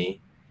add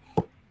me.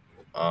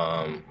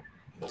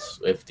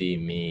 Swifty,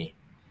 me.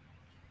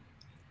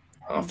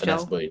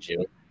 Finesse Boy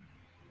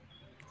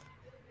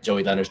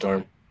Joey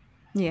Thunderstorm.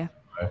 Yeah.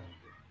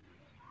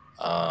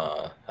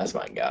 That's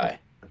my guy.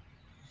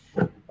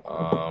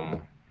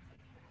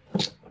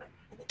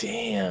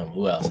 Damn,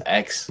 who else?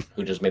 X,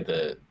 who just made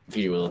the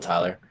video with Lil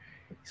Tyler.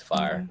 He's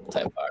fire,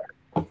 type fire.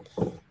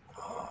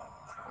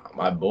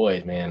 My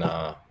boys, man.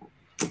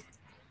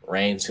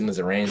 Rain, as soon as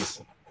it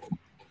rains.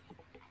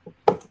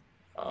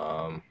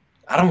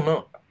 I don't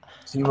know.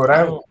 See, Rhode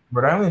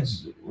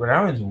Island's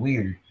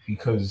weird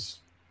because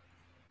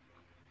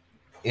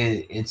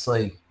it's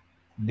like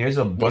there's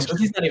a bunch.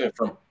 Swifty's not even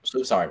from.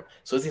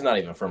 Swifty's not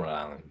even from Rhode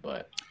Island,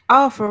 but.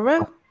 Oh, for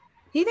real?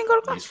 He didn't go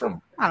to college? He's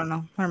from. I don't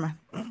know. Never mind.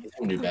 He's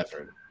from New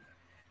Bedford.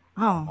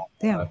 Oh,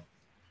 damn.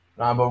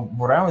 Nah, but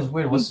Rhode Island's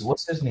weird.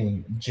 What's his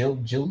name?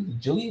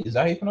 Jilly? Is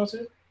that how you pronounce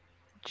it?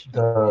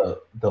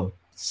 The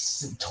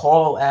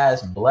tall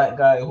ass black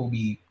guy who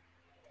be.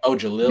 Oh,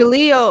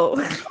 Jaleel.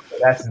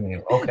 That's his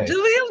name. Okay.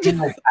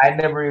 Jaleel. I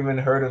never even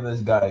heard of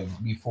this guy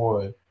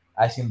before.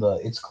 I seen the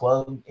It's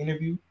Club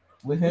interview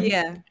with him.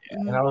 Yeah.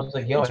 And I was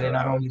like, yo, I didn't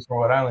know he's from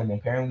Rhode Island. And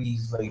apparently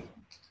he's like,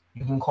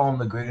 you can call him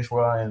the greatest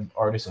Rhode Island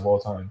artist of all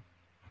time.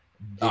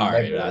 All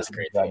right, that's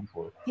crazy.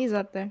 He's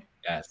up there.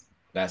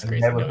 That's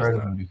crazy. I've never heard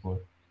of him before.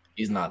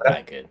 He's not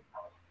that good.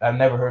 I've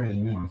never heard his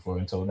music before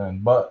until then.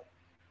 But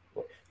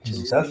he's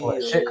successful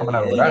as shit coming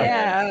out of Rhode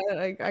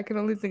Island. Yeah, I can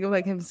only think of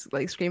him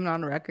screaming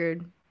on the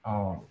record.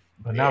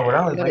 But now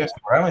Rhode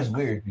Island's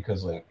weird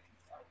because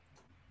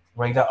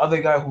that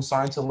other guy who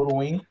signed to Lil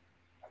Wayne,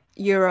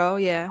 Euro,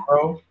 yeah.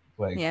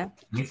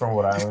 He's from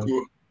Rhode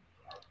Island.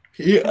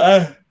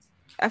 Yeah.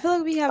 I feel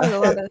like we have a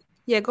lot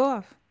of go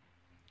off.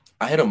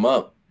 I hit him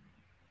up.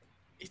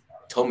 He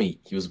told me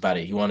he was about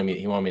it. He wanted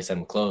me to send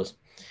him clothes.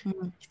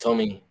 Mm-hmm. He told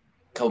me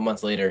a couple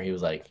months later, he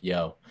was like,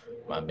 yo,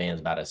 my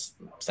band's about to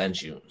send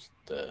you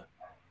the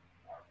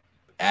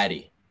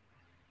Addy.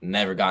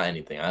 Never got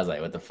anything. I was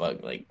like, what the fuck?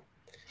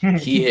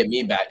 He hit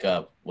me back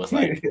up was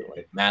like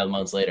mad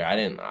months later.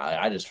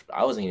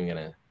 I wasn't even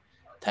gonna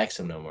text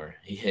him no more.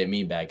 He hit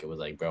me back. It was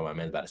like, bro, my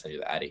man's about to send you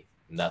the Addy.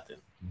 Nothing.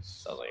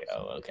 So I was like,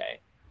 oh,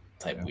 okay.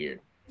 Type weird.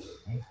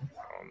 I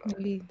don't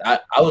know.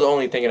 I was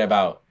only thinking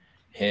about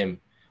him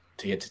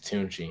to get to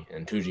Tunchi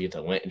and Tunchi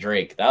to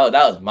Drake. That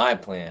was my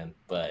plan,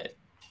 but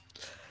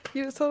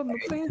you just told him the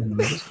plan. You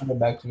just come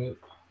back to it.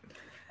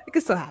 It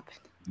could still happen.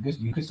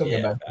 You could still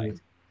get back to it.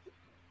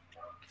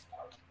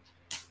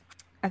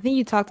 I think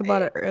you talked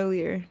about it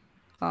earlier.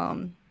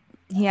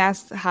 He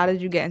asked, "How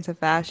did you get into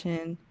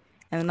fashion?"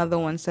 And another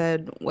one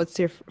said, "What's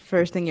your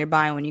first thing you're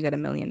buying when you get $1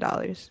 million?"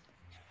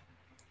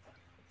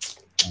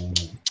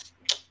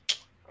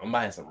 I'm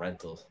buying some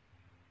rentals.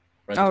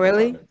 Oh,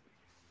 really?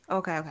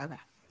 Okay.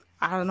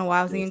 I don't know why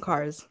I was thinking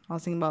cars. I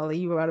was thinking about like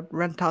you were about to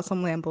rent out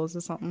some Lambos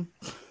or something.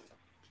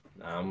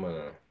 I'm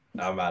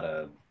about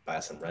to buy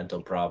some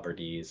rental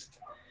properties.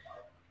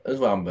 That's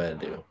what I'm gonna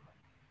do.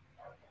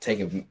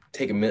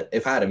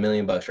 If I had $1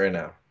 million right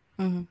now,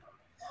 Mm-hmm.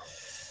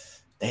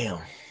 damn,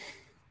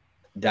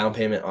 down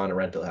payment on a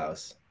rental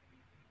house,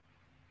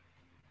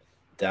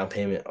 down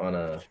payment on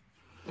a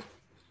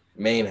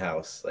main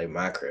house like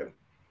my crib.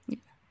 Yeah.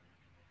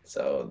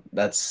 So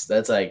that's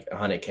like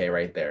 $100K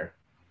right there.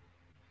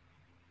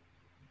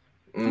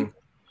 I'm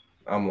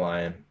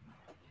lying.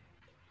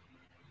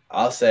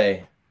 I'll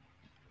say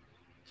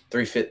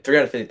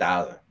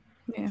 350,000.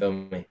 Yeah. Feel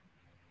me?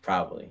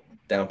 Probably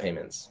down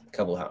payments, a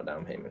couple of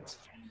down payments,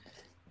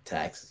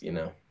 taxes,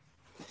 and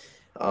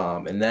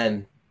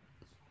then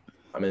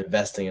I'm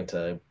investing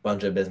into a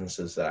bunch of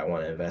businesses that I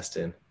want to invest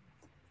in.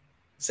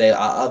 Say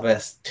I'll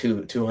invest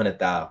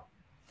 200,000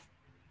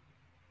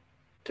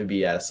 to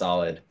be at a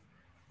solid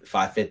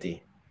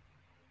 550,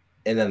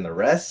 and then the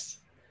rest.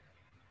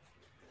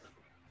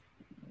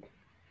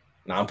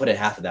 No, I'm putting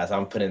half of that, so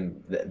I'm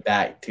putting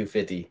back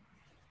 250.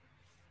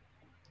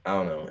 I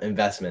don't know,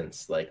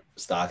 investments like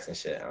stocks and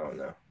shit. I don't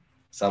know,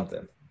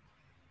 something.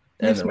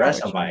 And the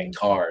rest I'm buying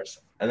cars,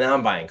 and then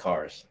I'm buying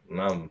cars,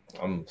 and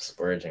I'm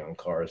splurging on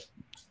cars.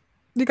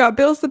 You got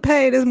bills to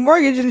pay. There's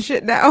mortgage and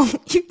shit now.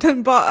 You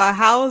done bought a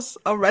house,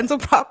 a rental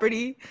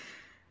property.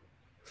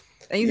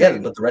 Yeah,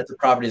 but the rental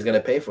property is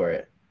gonna pay for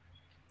it.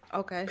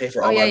 Okay. Pay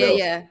for all my bills.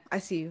 Yeah. I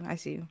see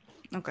you.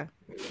 Okay.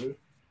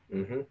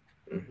 And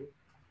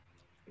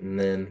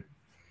then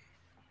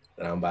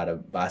I'm about to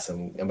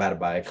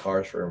buy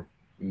cars for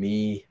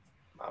me,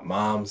 my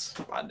mom's,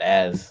 my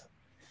dad's,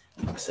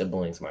 my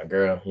siblings, my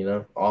girl,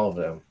 all of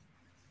them.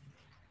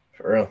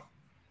 For real.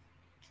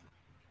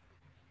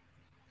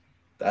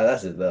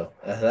 That's it though.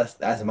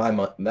 That's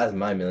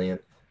my million.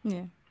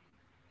 Yeah.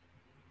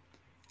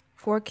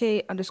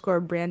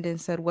 4K_Brandon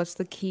said, "What's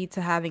the key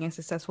to having a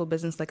successful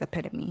business like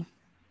Epitome?"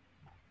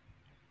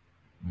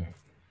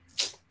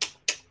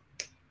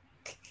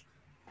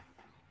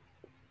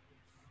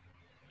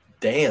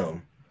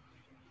 Damn.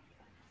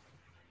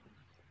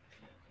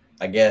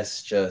 I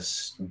guess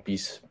just be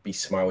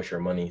smart with your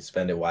money,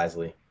 spend it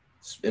wisely,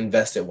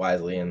 invest it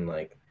wisely, and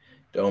like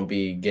don't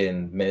be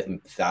getting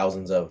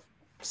thousands of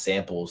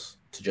samples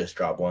to just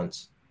drop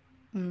once.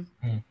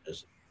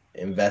 Just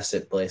invest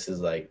it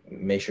places, like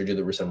make sure to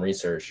do some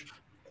research.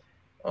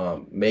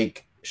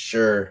 Make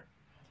sure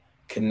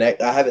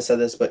connect. I haven't said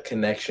this, but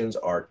connections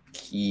are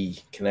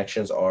key.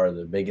 Connections are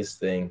the biggest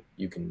thing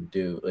you can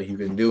do. Like you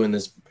can do in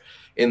this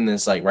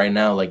like right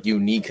now, like you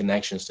need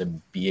connections to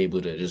be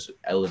able to just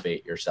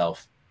elevate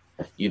yourself.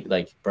 You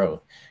like,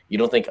 bro, you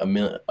don't think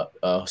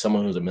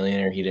someone who's a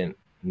millionaire, he didn't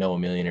know a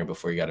millionaire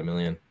before he got a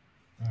million?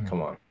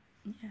 Come on.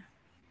 Yeah.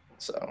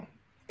 So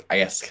I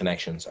guess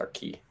connections are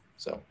key.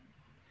 So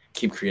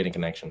keep creating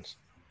connections.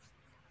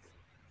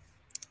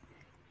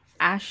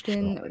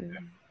 Ashton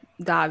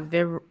I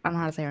don't know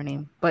how to say her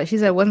name, but she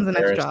said, "When's the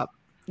next drop?"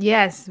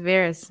 Yes,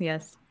 Varys.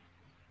 Yes.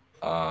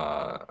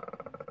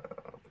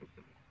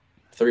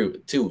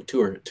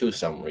 2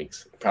 some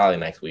weeks, probably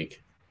next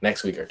week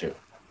or two,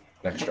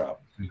 next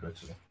drop. Week or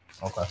two.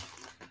 Okay.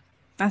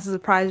 That's a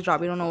surprise drop.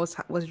 We don't know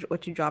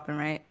what you dropping,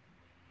 right?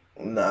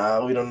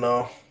 Nah, we don't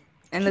know.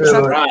 And the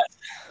truck.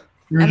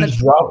 You just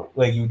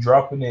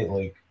dropping it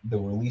like the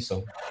release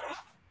of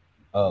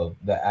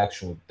the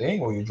actual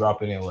thing, or you're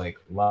dropping it like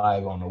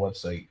live on the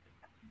website.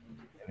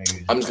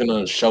 I'm just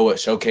gonna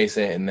showcase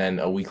it, and then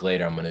a week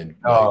later, I'm gonna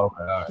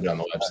put it on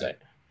the website.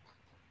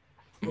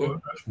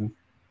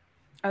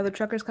 Are the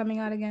truckers coming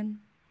out again?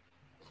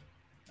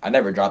 I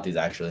never dropped these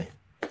actually.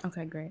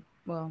 Okay, great.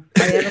 Well,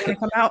 are they ever gonna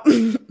come out?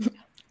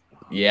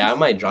 Yeah, I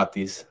might drop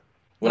these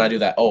when I do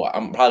that. Oh,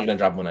 I'm probably gonna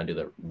drop when I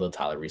do the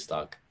Tyler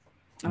restock.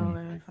 Oh,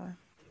 okay, fine.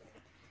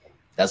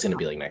 That's gonna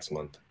be like next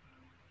month.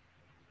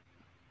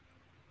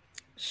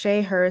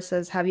 Shay Her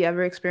says, "Have you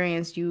ever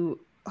experienced you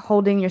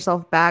holding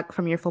yourself back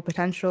from your full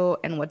potential,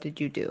 and what did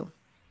you do?"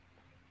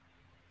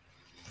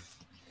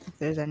 If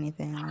there's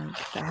anything like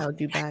that held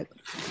you back.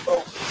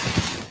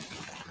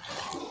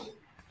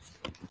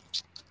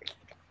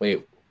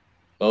 Wait,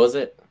 what was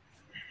it?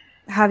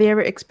 Have you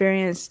ever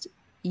experienced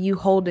you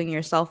holding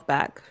yourself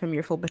back from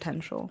your full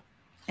potential,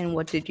 and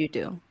what did you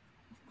do?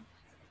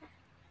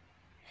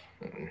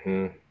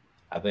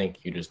 I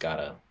think you just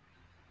gotta.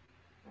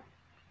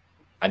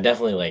 I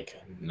definitely like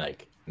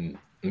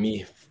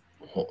me.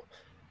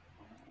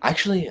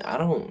 Actually, I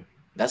don't.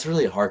 That's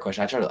really a hard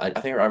question. I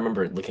think I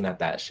remember looking at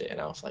that shit and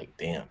I was like,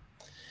 damn.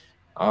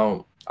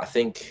 I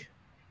think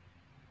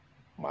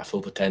my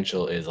full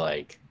potential is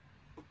like.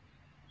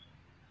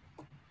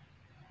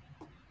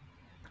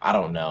 I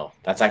don't know.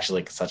 That's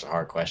actually like such a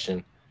hard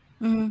question.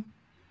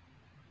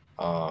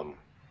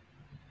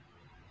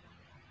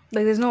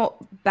 Like, there's no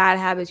bad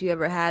habits you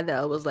ever had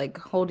that was like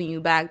holding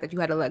you back that you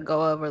had to let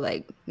go of, or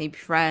like maybe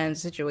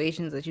friends,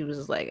 situations that you was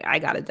just like, I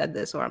gotta do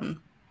this, or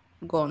I'm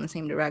going the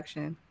same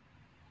direction.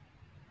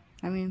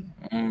 I mean,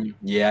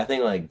 yeah, I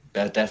think like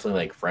that's definitely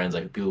like friends,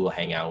 like people we'll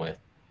hang out with,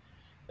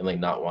 and like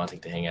not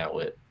wanting to hang out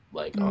with.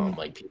 like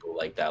like people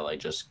like that, like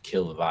just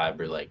kill the vibe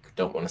or like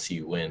don't want to see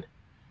you win,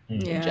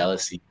 Yeah. and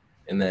jealousy.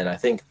 And then I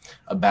think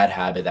a bad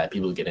habit that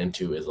people get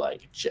into is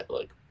like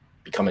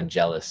becoming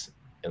jealous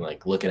and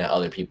like looking at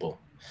other people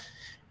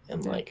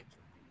and like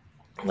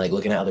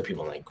looking at other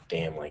people and like,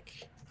 damn,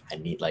 like I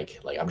need like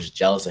I'm just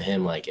jealous of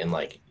him, like, and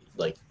like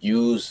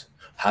use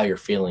how you're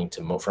feeling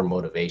for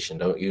motivation.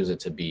 Don't use it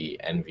to be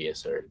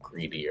envious or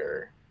greedy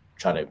or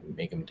try to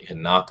make them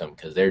knock them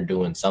because they're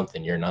doing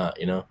something you're not,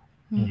 you know.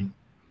 Mm-hmm.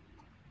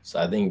 So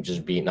I think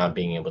just not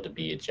being able to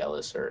be a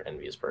jealous or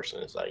envious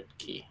person is like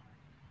key.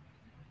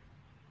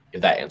 If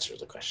that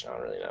answers the question, I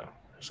don't really know.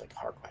 It's like a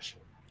hard question.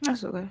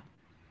 That's okay.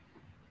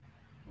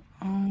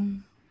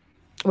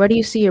 Where do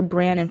you see your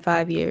brand in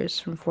 5 years?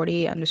 From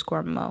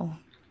 48_Mo.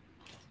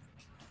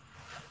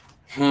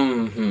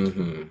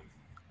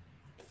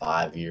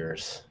 5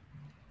 years.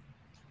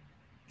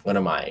 What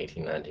am I?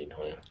 18, 19,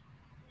 20.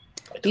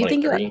 Like Do you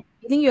think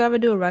you ever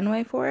do a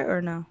runway for it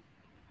or no?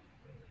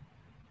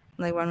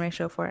 Like runway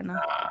show for it now?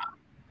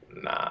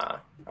 Nah.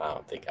 I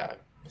don't think I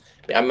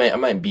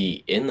might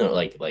be in the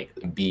like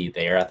be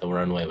there at the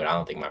runway, but I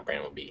don't think my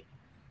brand will be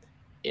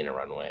in a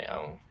runway. I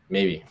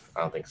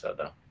don't think so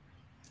though.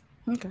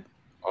 Okay.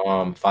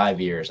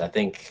 5 years. I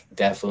think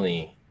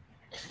definitely.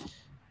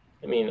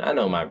 I mean, I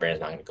know my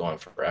brand's not going to go on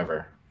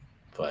forever,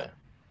 but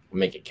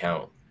make it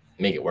count,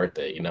 make it worth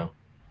it, you know.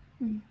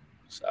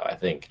 So I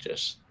think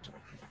just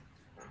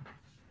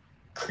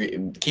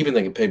keeping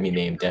the Epitome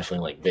name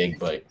definitely like big,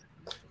 but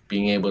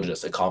being able to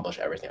just accomplish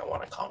everything I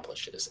want to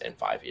accomplish is in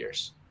 5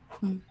 years.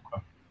 Kind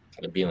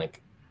of being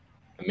like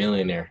a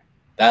millionaire.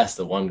 That's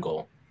the one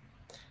goal.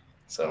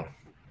 So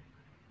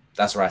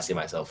that's where I see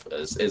myself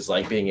is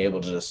like being able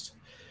to just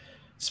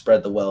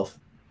spread the wealth,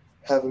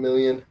 have $1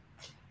 million,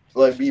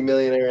 like be a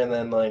millionaire, and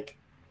then like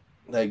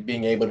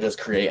being able to just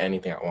create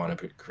anything I want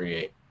to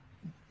create.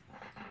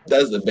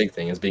 That's the big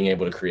thing, is being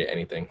able to create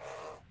anything.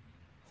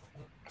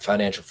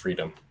 Financial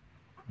freedom.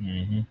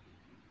 Mm-hmm.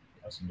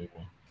 That's a big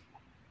one.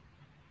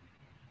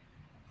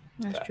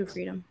 That's true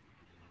freedom.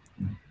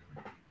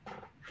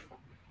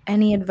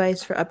 Any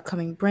advice for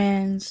upcoming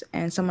brands?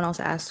 And someone else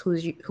asked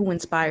who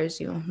inspires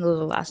you. Those are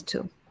the last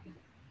two.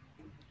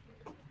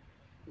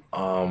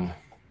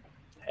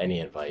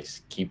 Any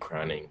advice? Keep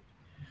grinding.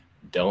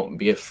 Don't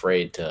be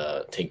afraid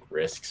to take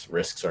risks.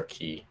 Risks are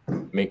key.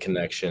 Make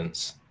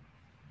connections.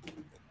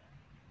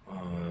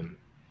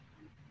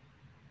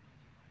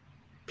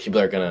 People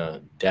are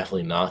gonna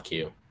definitely knock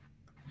you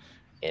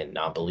and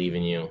not believe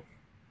in you.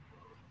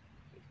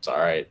 It's all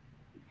right.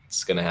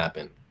 It's gonna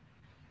happen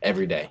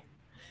every day.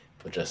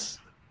 But you just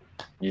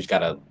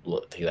gotta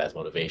take that as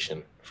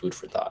motivation, food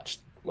for thought,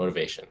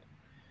 motivation.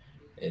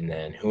 And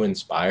then who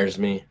inspires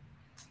me?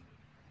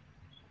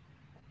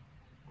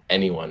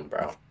 Anyone,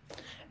 bro.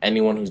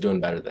 Anyone who's doing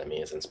better than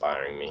me is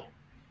inspiring me.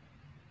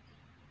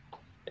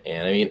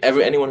 And I mean,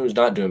 anyone who's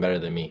not doing better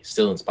than me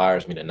still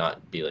inspires me to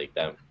not be like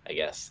them, I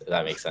guess, if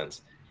that makes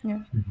sense. Yeah.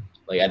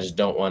 Like, I just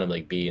don't want to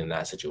like be in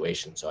that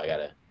situation. So I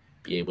gotta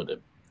be able to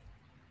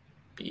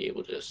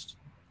just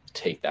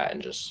take that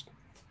and just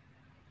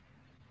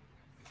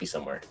be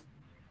somewhere,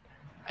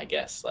 I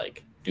guess,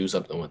 like do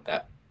something with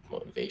that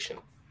motivation.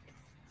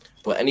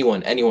 But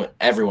everyone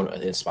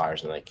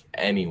inspires me. Like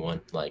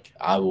anyone, like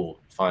I will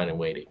find a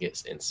way to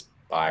get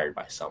inspired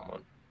by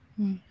someone.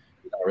 Not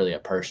really a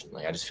person.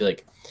 Like I just feel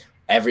like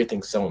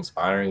everything's so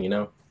inspiring, you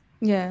know?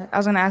 Yeah, I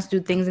was gonna ask, do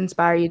things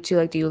inspire you too?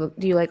 Like, do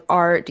you like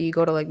art? Do you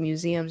go to like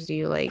museums? Do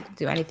you like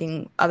do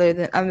anything other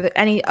than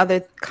any other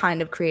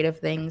kind of creative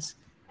things?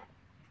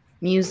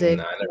 Music?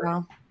 Nah,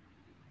 No.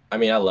 I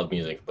mean, I love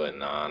music, but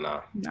nah.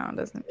 No, it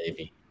doesn't.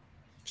 Maybe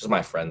just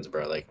my friends,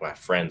 bro. Like my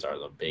friends are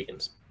the big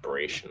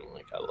inspiration.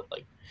 Like I love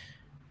like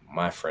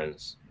my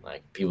friends,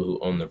 like people who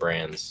own the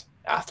brands,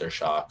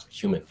 Aftershock,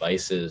 Human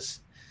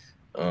Vices,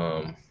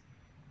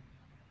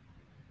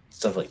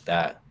 stuff like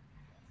that.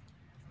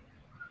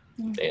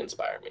 They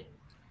inspire me.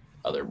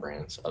 Other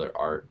brands, other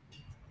art.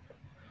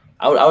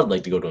 I would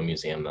like to go to a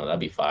museum though. That'd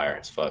be fire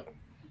as fuck.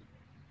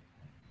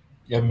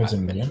 You haven't been to a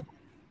museum?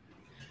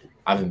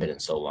 I haven't been in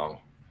so long.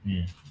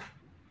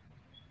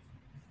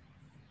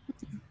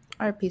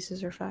 Art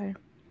pieces are fire.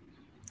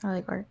 I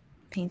like art,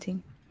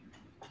 painting.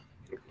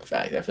 In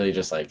fact, I feel like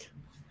just like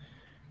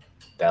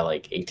that,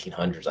 like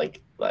 1800s,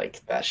 like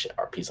that shit.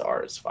 Our piece of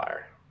art is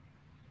fire.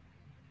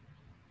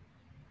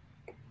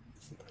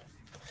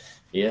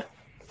 Yeah,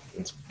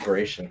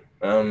 inspiration.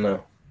 I don't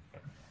know.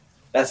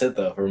 That's it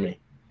though for me.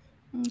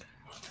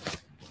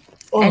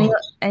 Any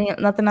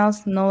nothing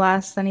else? No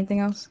last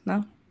anything else?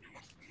 No.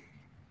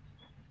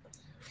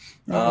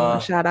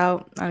 Shout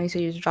out. I know you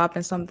said you're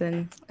dropping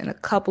something in a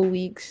couple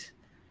weeks,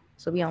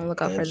 so be on the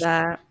lookout for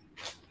that.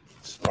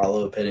 Just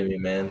follow Epitome,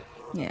 man.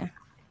 Yeah.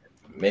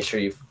 Make sure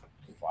you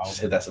just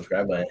hit that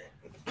subscribe button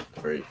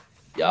for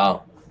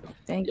y'all.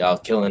 Thank y'all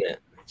killing it.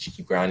 Just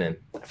keep grinding.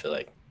 I feel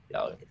like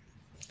y'all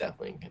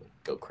definitely can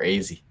go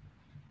crazy.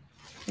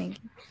 Thank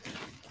you.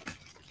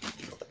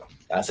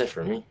 That's it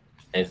for me.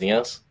 Anything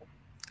else?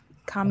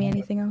 Call me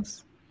anything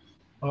else?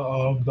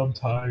 I'm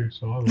tired,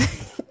 so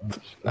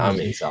I'm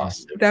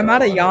exhausted. The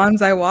amount of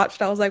yawns I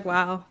watched, I was like,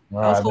 wow. I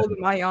was I've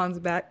holding my yawns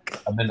back.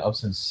 been up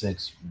since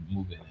 6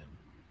 moving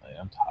in. Like,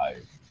 I'm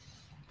tired.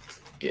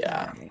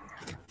 Yeah.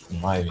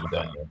 I'm not even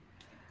done yet.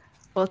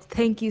 Well,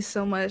 thank you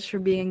so much for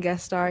being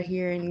guest star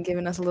here and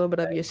giving us a little bit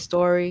of your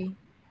story.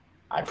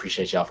 I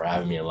appreciate y'all for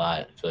having me a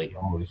lot. I feel like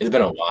it's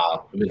been a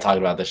while. We've been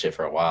talking about this shit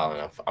for a while,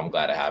 and I'm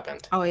glad it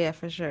happened. Oh yeah,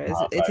 for sure.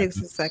 It takes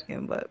a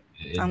second, but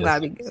I'm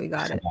glad we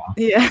got it.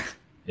 Yeah.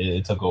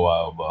 It took a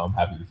while, but I'm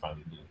happy we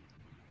finally did.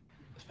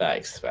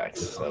 Facts.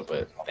 So,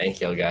 but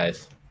thank y'all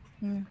guys.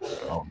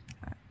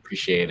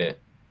 Appreciate it.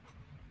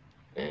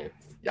 And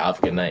y'all have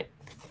a good night.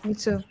 You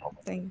too.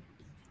 Thank you.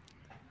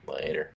 Later.